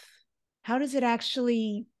growth? How does it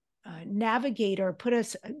actually navigate or put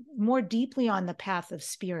us more deeply on the path of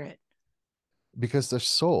spirit? Because the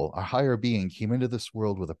soul, our higher being, came into this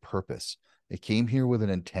world with a purpose. It came here with an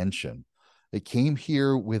intention. It came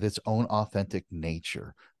here with its own authentic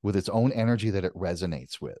nature, with its own energy that it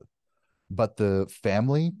resonates with. But the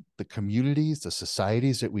family, the communities, the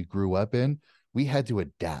societies that we grew up in, we had to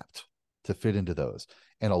adapt to fit into those.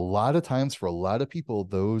 And a lot of times, for a lot of people,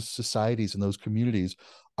 those societies and those communities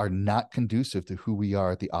are not conducive to who we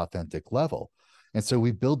are at the authentic level. And so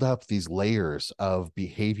we build up these layers of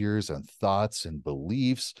behaviors and thoughts and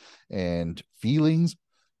beliefs and feelings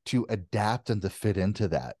to adapt and to fit into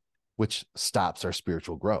that, which stops our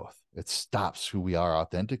spiritual growth. It stops who we are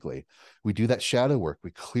authentically. We do that shadow work.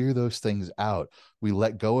 We clear those things out. We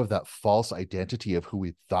let go of that false identity of who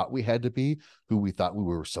we thought we had to be, who we thought we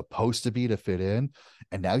were supposed to be to fit in.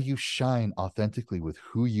 And now you shine authentically with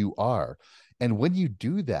who you are. And when you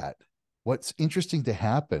do that, what's interesting to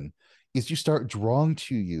happen is you start drawing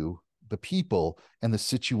to you the people and the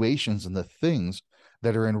situations and the things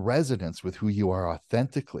that are in resonance with who you are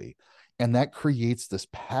authentically. And that creates this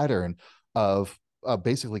pattern of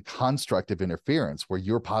basically constructive interference where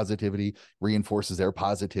your positivity reinforces their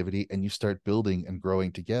positivity, and you start building and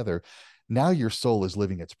growing together. Now your soul is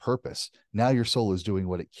living its purpose. Now your soul is doing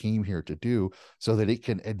what it came here to do so that it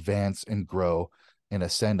can advance and grow and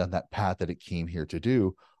ascend on that path that it came here to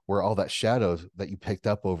do, where all that shadows that you picked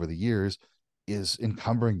up over the years is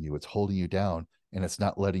encumbering you, it's holding you down, and it's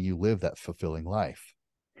not letting you live that fulfilling life.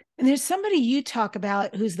 And there's somebody you talk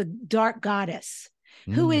about who's the dark goddess.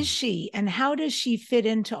 Who is she and how does she fit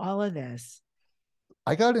into all of this?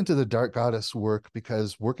 I got into the dark goddess work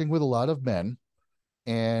because working with a lot of men,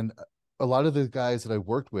 and a lot of the guys that I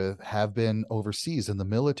worked with have been overseas in the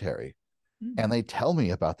military, and they tell me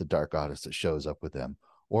about the dark goddess that shows up with them.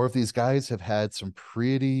 Or if these guys have had some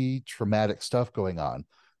pretty traumatic stuff going on,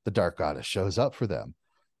 the dark goddess shows up for them.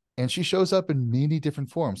 And she shows up in many different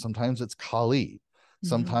forms. Sometimes it's Kali,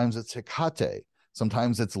 sometimes it's Hecate,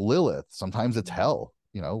 sometimes it's Lilith, sometimes it's hell.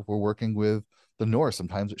 You know, we're working with the Norse,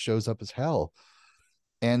 sometimes it shows up as hell.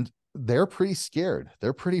 And they're pretty scared.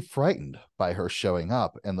 They're pretty frightened by her showing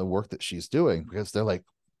up and the work that she's doing, because they're like,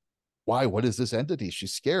 why? What is this entity?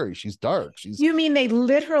 She's scary. She's dark. You mean they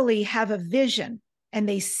literally have a vision and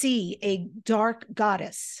they see a dark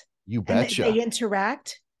goddess? You betcha. And they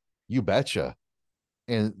interact? You betcha.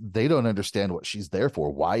 And they don't understand what she's there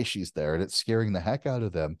for, why she's there, and it's scaring the heck out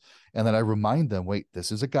of them. And then I remind them, wait,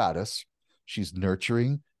 this is a goddess. She's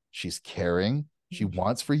nurturing, she's caring, she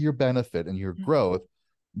wants for your benefit and your growth,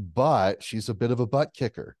 but she's a bit of a butt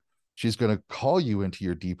kicker. She's going to call you into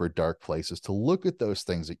your deeper, dark places to look at those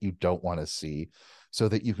things that you don't want to see, so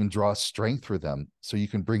that you can draw strength for them, so you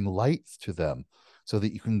can bring light to them, so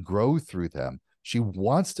that you can grow through them. She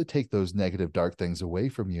wants to take those negative, dark things away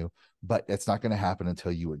from you, but it's not going to happen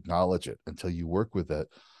until you acknowledge it, until you work with it.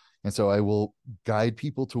 And so I will guide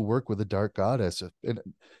people to work with a dark goddess. And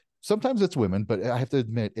sometimes it's women, but I have to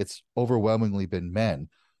admit it's overwhelmingly been men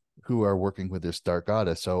who are working with this dark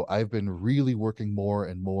goddess. So I've been really working more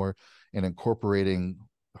and more and incorporating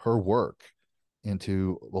her work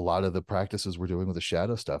into a lot of the practices we're doing with the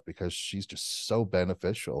shadow stuff, because she's just so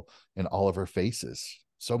beneficial in all of her faces,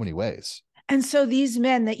 so many ways. And so these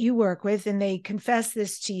men that you work with, and they confess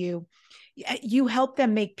this to you, you help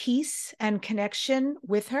them make peace and connection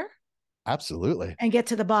with her? Absolutely. And get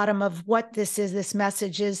to the bottom of what this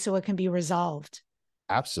message is, so it can be resolved.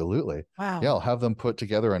 Absolutely. Wow. Yeah, I'll have them put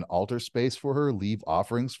together an altar space for her, leave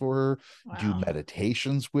offerings for her, do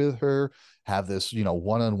meditations with her, have this,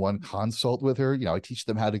 one-on-one consult with her. I teach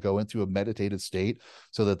them how to go into a meditative state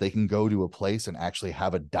so that they can go to a place and actually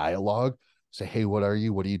have a dialogue. Say, hey, what are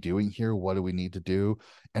you doing here? What do we need to do?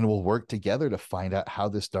 And we'll work together to find out how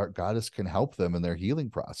this dark goddess can help them in their healing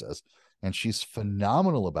process. And she's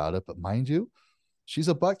phenomenal about it. But mind you, she's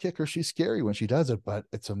a butt kicker. She's scary when she does it, but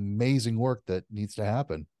it's amazing work that needs to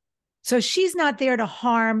happen. So she's not there to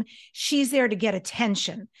harm. She's there to get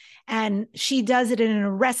attention. And she does it in an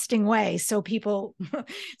arresting way. So people,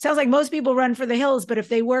 sounds like most people run for the hills, but if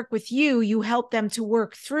they work with you, you help them to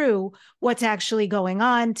work through what's actually going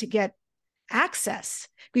on to get access,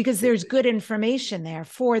 because there's good information there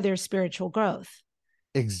for their spiritual growth.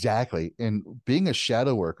 Exactly. And being a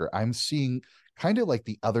shadow worker, I'm seeing kind of like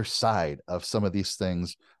the other side of some of these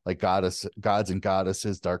things, like gods and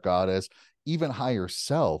goddesses, dark goddess, even higher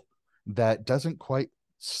self, that doesn't quite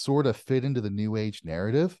sort of fit into the new age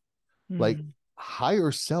narrative. Like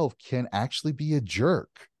higher self can actually be a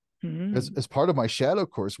jerk. As part of my shadow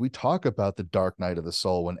course, we talk about the dark night of the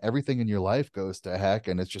soul, when everything in your life goes to heck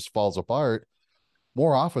and it just falls apart.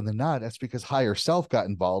 More often than not, that's because higher self got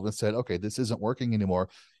involved and said, okay, this isn't working anymore.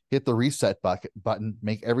 Hit the reset button,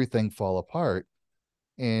 make everything fall apart.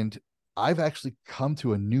 And I've actually come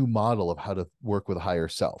to a new model of how to work with higher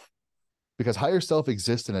self, because higher self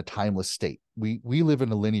exists in a timeless state. We live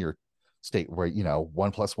in a linear state where,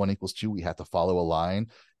 1 + 1 = 2. We have to follow a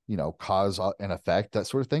line, cause and effect, that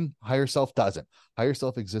sort of thing. Higher self doesn't. Higher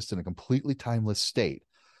self exists in a completely timeless state.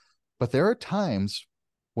 But there are times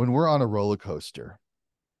when we're on a roller coaster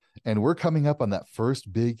and we're coming up on that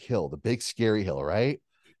first big hill, the big scary hill, right?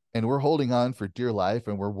 And we're holding on for dear life,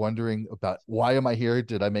 and we're wondering about, why am I here?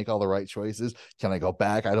 Did I make all the right choices? Can I go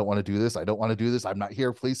back? I don't want to do this. I don't want to do this. I'm not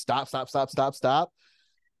here. Please stop, stop, stop, stop, stop.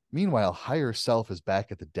 Meanwhile, higher self is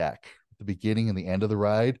back at the deck, at the beginning and the end of the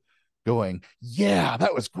ride, going, yeah,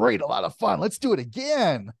 that was great. A lot of fun. Let's do it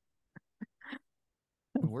again.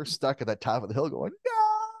 And we're stuck at that top of the hill going,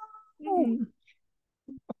 no.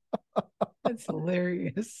 That's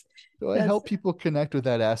hilarious. So I help people connect with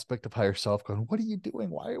that aspect of higher self, going, what are you doing?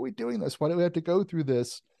 Why are we doing this? Why do we have to go through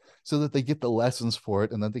this? So that they get the lessons for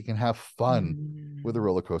it, and that they can have fun with a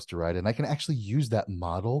roller coaster ride. And I can actually use that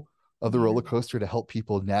model of the roller coaster to help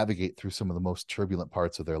people navigate through some of the most turbulent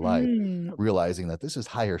parts of their life, realizing that this is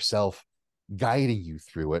higher self guiding you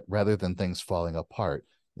through it rather than things falling apart.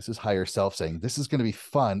 This is higher self saying, this is going to be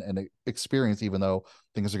fun and experience, even though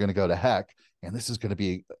things are going to go to heck. And this is going to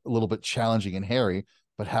be a little bit challenging and hairy,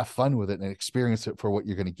 but have fun with it and experience it for what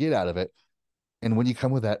you're going to get out of it. And when you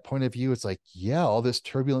come with that point of view, it's like, yeah, all this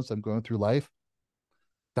turbulence I'm going through life,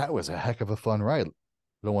 that was a heck of a fun ride. I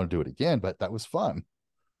don't want to do it again, but that was fun.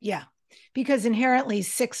 Yeah. Because inherently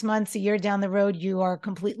 6 months, a year down the road, you are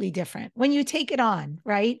completely different. When you take it on,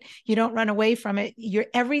 right? You don't run away from it.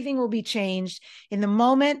 Everything will be changed. In the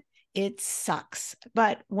moment, it sucks.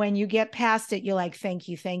 But when you get past it, you're like, thank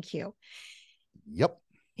you, thank you. Yep.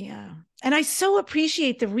 Yeah. And I so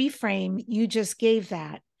appreciate the reframe you just gave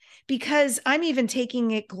that, because I'm even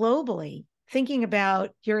taking it globally, thinking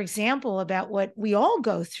about your example about what we all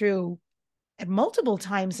go through at multiple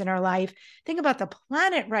times in our life. Think about the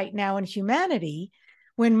planet right now and humanity,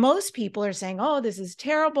 when most people are saying, oh, this is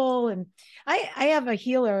terrible. And I have a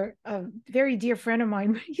healer, a very dear friend of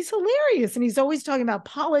mine. He's hilarious. And he's always talking about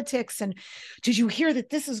politics. And did you hear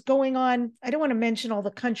that this is going on? I don't want to mention all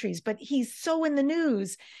the countries, but he's so in the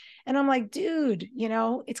news. And I'm like, dude,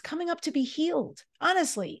 it's coming up to be healed.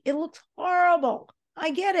 Honestly, it looks horrible.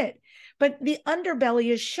 I get it. But the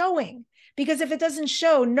underbelly is showing, because if it doesn't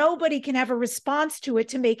show, nobody can have a response to it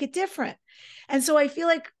to make it different. And so I feel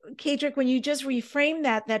like, Kedrick, when you just reframe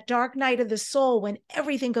that dark night of the soul, when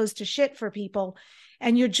everything goes to shit for people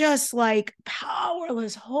and you're just like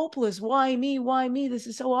powerless, hopeless, why me? Why me? This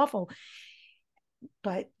is so awful.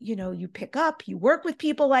 But, you pick up, you work with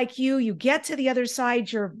people like you get to the other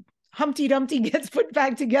side, your Humpty Dumpty gets put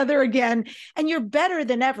back together again, and you're better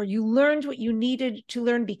than ever. You learned what you needed to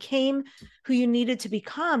learn, became who you needed to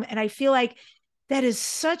become. And I feel like that is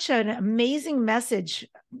such an amazing message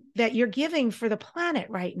that you're giving for the planet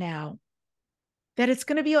right now, that it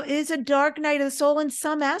is a dark night of the soul in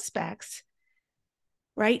some aspects,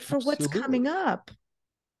 right? For what's coming Absolutely. up.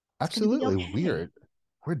 It's going to be Absolutely. okay.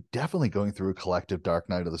 We're definitely going through a collective dark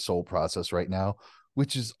night of the soul process right now,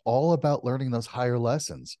 which is all about learning those higher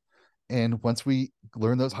lessons. And once we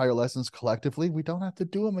learn those higher lessons collectively, we don't have to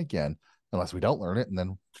do them again, unless we don't learn it, and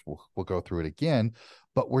then we'll go through it again.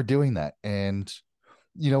 But we're doing that. And,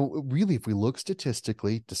 really, if we look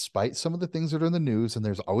statistically, despite some of the things that are in the news, and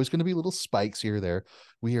there's always going to be little spikes here or there,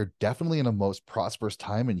 we are definitely in a most prosperous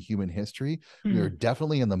time in human history. We are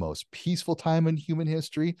definitely in the most peaceful time in human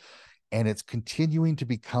history, and it's continuing to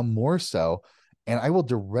become more so. And I will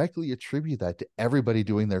directly attribute that to everybody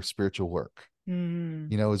doing their spiritual work.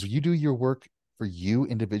 As you do your work for you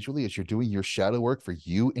individually, as you're doing your shadow work for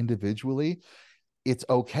you individually, it's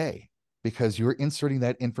okay, because you're inserting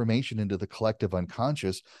that information into the collective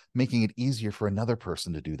unconscious, making it easier for another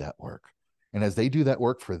person to do that work. And as they do that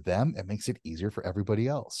work for them, it makes it easier for everybody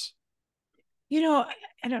else.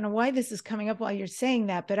 I don't know why this is coming up while you're saying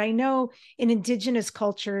that, but I know in indigenous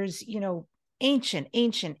cultures, ancient,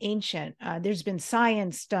 there's been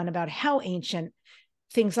science done about how ancient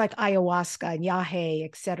things like ayahuasca and yahe,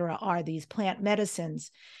 et cetera, are, these plant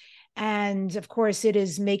medicines. And of course, it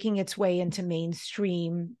is making its way into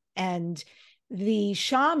mainstream. And the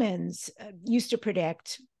shamans used to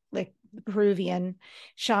predict, like the Peruvian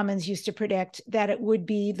shamans used to predict, that it would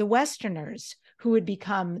be the Westerners who would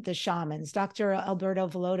become the shamans. Dr. Alberto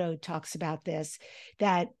Villoldo talks about this,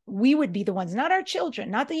 that we would be the ones, not our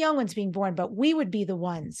children, not the young ones being born, but we would be the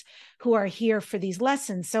ones who are here for these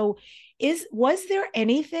lessons. So was there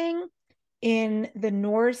anything in the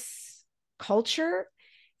Norse culture?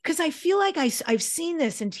 Because I feel like I've seen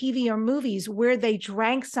this in TV or movies where they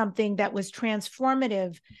drank something that was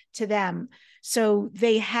transformative to them. So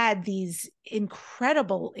they had these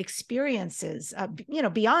incredible experiences,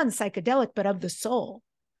 beyond psychedelic, but of the soul.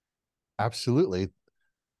 Absolutely.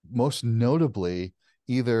 Most notably,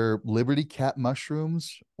 either Liberty Cat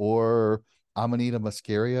mushrooms or Amanita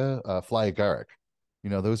muscaria, fly agaric.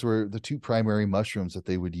 Those were the two primary mushrooms that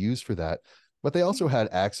they would use for that. But they also had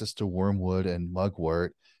access to wormwood and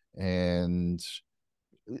mugwort and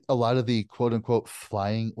a lot of the quote unquote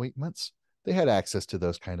flying ointments. They had access to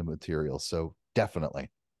those kind of materials. So definitely.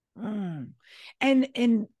 Mm.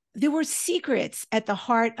 And there were secrets at the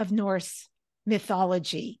heart of Norse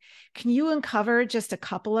mythology. Can you uncover just a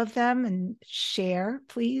couple of them and share,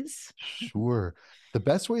 please? Sure. The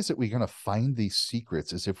best ways that we're going to find these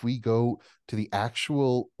secrets is if we go to the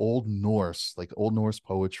actual Old Norse, like Old Norse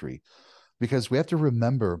poetry, because we have to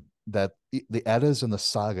remember that the Eddas and the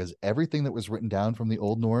sagas, everything that was written down from the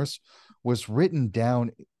Old Norse was written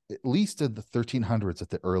down at least in the 1300s at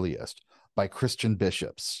the earliest by Christian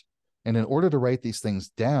bishops. And in order to write these things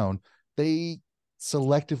down, they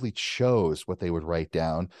selectively chose what they would write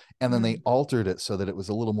down, and then they altered it so that it was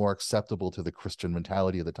a little more acceptable to the Christian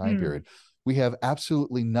mentality of the time period. We have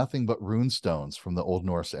absolutely nothing but rune stones from the Old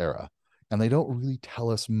Norse era, and they don't really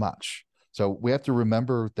tell us much. So we have to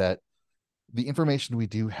remember that the information we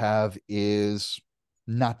do have is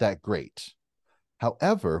not that great.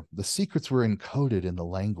 However, the secrets were encoded in the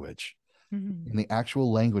language, in the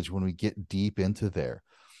actual language when we get deep into there.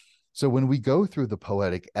 So when we go through the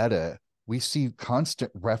Poetic Edda, we see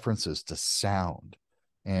constant references to sound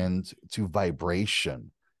and to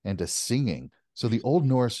vibration and to singing. So the Old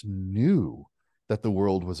Norse knew that the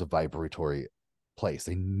world was a vibratory place.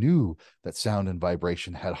 They knew that sound and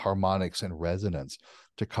vibration had harmonics and resonance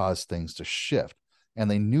to cause things to shift. And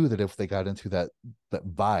they knew that if they got into that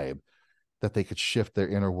vibe, that they could shift their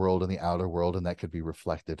inner world and the outer world, and that could be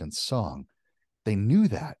reflected in song. They knew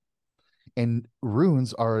that. And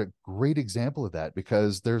runes are a great example of that,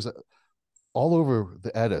 because there's all over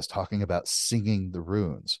the Eddas talking about singing the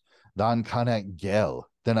runes. Dan kanak gel,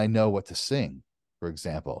 then I know what to sing, for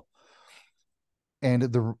example. And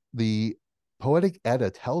the Poetic Edda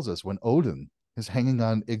tells us when Odin is hanging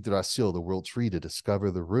on Yggdrasil, the world tree, to discover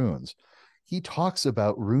the runes, he talks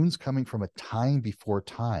about runes coming from a time before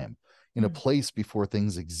time, in a place before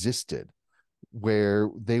things existed, where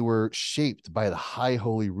they were shaped by the high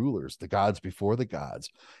holy rulers, the gods before the gods,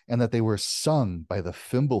 and that they were sung by the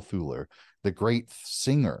Fimbulthulr, the great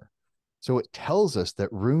singer. So it tells us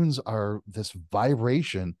that runes are this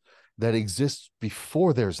vibration that exists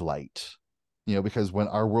before there's light. Because when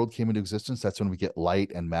our world came into existence, that's when we get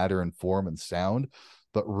light and matter and form and sound.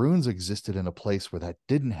 But runes existed in a place where that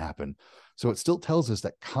didn't happen. So it still tells us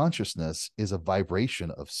that consciousness is a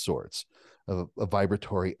vibration of sorts, of a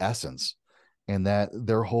vibratory essence, and that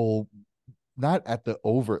their whole, not at the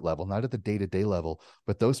overt level, not at the day-to-day level,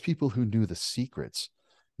 but those people who knew the secrets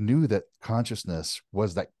knew that consciousness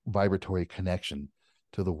was that vibratory connection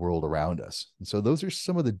to the world around us. And so those are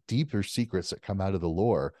some of the deeper secrets that come out of the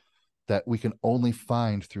lore that we can only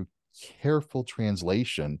find through careful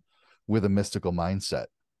translation with a mystical mindset.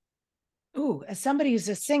 Ooh, as somebody who's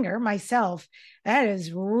a singer myself, that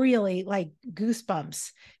is really like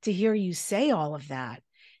goosebumps to hear you say all of that.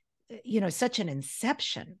 Such an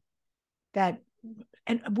inception that,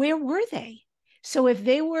 and where were they? So if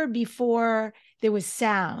they were before there was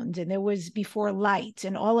sound and there was before light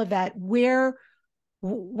and all of that,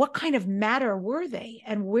 what kind of matter were they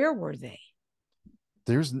and where were they?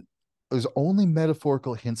 There's only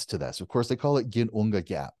metaphorical hints to this. Of course, they call it Gin Unga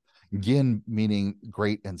Gap. Gin meaning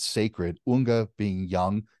great and sacred, Unga being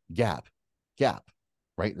young, gap,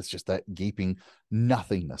 right? It's just that gaping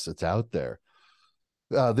nothingness that's out there.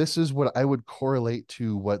 This is what I would correlate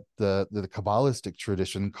to what the Kabbalistic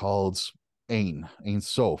tradition calls Ein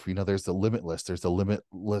Sof. There's the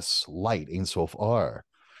limitless light, Ein Sof Ar.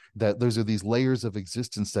 That those are these layers of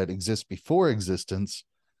existence that exist before existence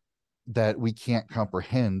that we can't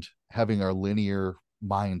comprehend having our linear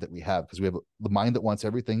mind that we have, because we have the mind that wants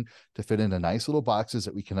everything to fit into nice little boxes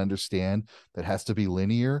that we can understand, that has to be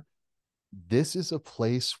linear. This is a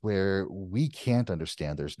place where we can't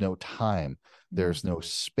understand. There's no time, there's no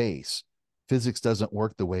space. Physics doesn't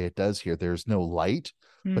work the way it does here. There's no light,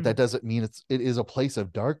 but that doesn't mean it is a place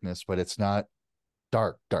of darkness, but it's not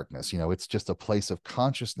darkness. It's just a place of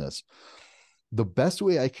consciousness. The best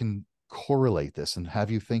way I can correlate this and have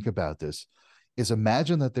you think about this is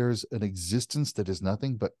imagine that there's an existence that is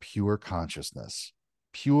nothing but pure consciousness,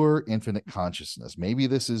 pure infinite consciousness. Maybe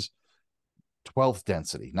this is 12th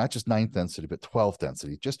density, not just 9th density, but 12th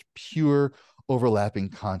density, just pure overlapping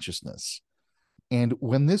consciousness. And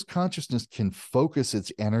when this consciousness can focus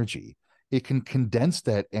its energy, it can condense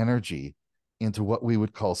that energy into what we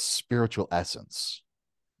would call spiritual essence.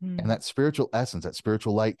 And that spiritual essence, that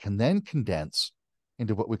spiritual light, can then condense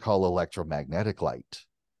into what we call electromagnetic light.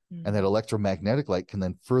 And that electromagnetic light can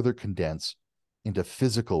then further condense into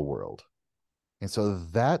physical world. And so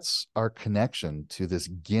that's our connection to this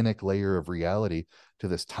Ginic layer of reality, to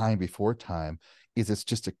this time before time, is it's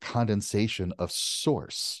just a condensation of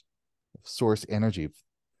source energy.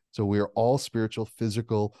 So we are all spiritual,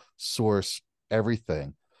 physical, source,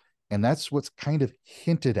 everything. And that's what's kind of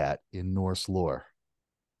hinted at in Norse lore.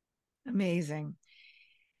 Amazing.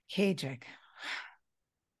 Kadrik,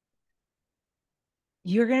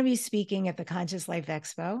 you're going to be speaking at the Conscious Life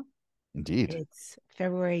Expo. Indeed. It's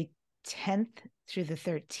February 10th through the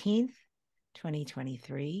 13th,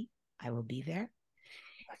 2023. I will be there.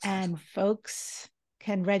 Excellent. And folks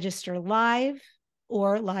can register live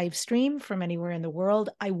or live stream from anywhere in the world.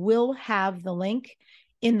 I will have the link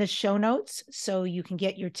in the show notes so you can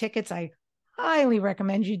get your tickets. I highly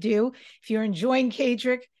recommend you do. If you're enjoying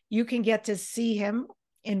Kadrik, you can get to see him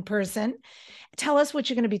in person. Tell us what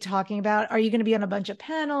you're going to be talking about. Are you going to be on a bunch of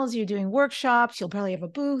panels? You're doing workshops? You'll probably have a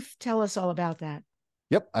booth. Tell us all about that.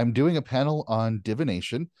 Yep, I'm doing a panel on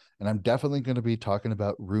divination, and I'm definitely going to be talking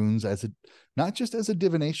about runes as a not just as a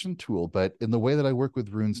divination tool, but in the way that I work with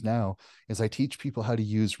runes now is I teach people how to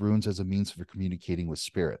use runes as a means for communicating with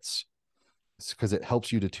spirits. Because it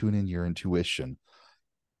helps you to tune in your intuition.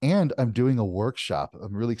 And I'm doing a workshop.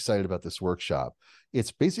 I'm really excited about this workshop.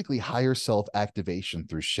 It's basically higher self activation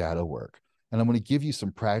through shadow work. And I'm going to give you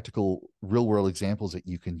some practical real world examples that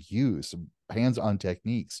you can use, some hands on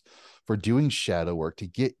techniques for doing shadow work to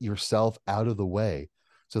get yourself out of the way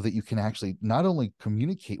so that you can actually not only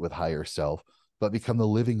communicate with higher self, but become the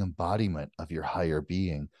living embodiment of your higher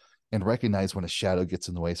being and recognize when a shadow gets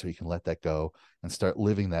in the way so you can let that go and start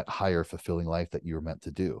living that higher, fulfilling life that you were meant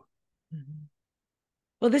to do. Mm-hmm.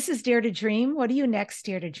 Well, this is Dare to Dream. What do you next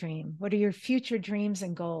dare to dream? What are your future dreams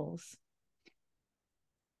and goals?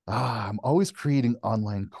 I'm always creating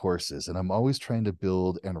online courses and I'm always trying to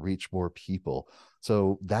build and reach more people.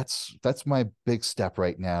 So that's my big step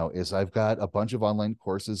right now is I've got a bunch of online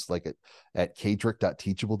courses like at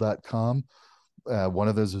kadrick.teachable.com. One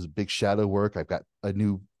of those is big shadow work. I've got a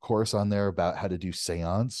new course on there about how to do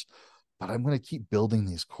seance, but I'm going to keep building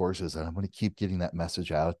these courses and I'm going to keep getting that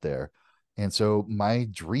message out there. And so my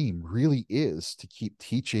dream really is to keep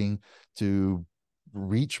teaching, to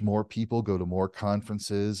reach more people, go to more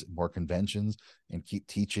conferences, more conventions, and keep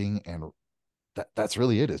teaching. And that's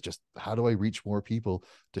really it, is just how do I reach more people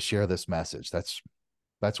to share this message?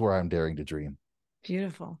 That's where I'm daring to dream.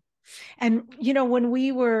 Beautiful. And, you know, when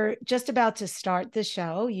we were just about to start the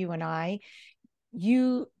show, you and I,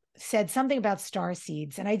 you said something about star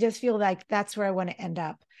seeds. And I just feel like that's where I want to end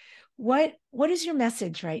up. What is your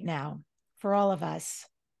message right now for all of us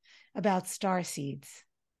about star seeds?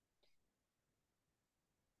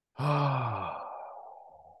 Oh,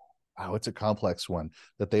 it's a complex one.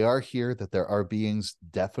 That they are here, that there are beings,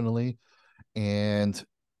 definitely. And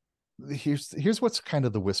here's what's kind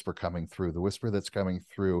of the whisper coming through, the whisper that's coming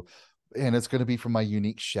through, and it's going to be from my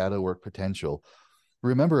unique shadow work potential.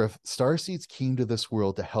 Remember, if star seeds came to this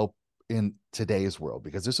world to help in today's world,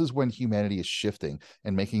 because this is when humanity is shifting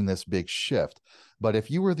and making this big shift. But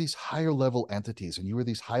if you were these higher level entities and you were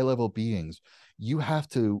these high level beings, you have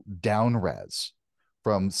to down res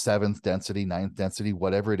from seventh density, ninth density,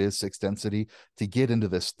 whatever it is, sixth density, to get into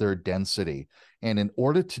this third density. And in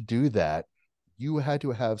order to do that, you had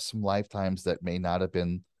to have some lifetimes that may not have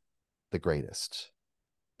been the greatest,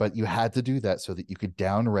 but you had to do that so that you could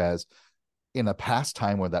down res in a past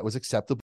time where that was acceptable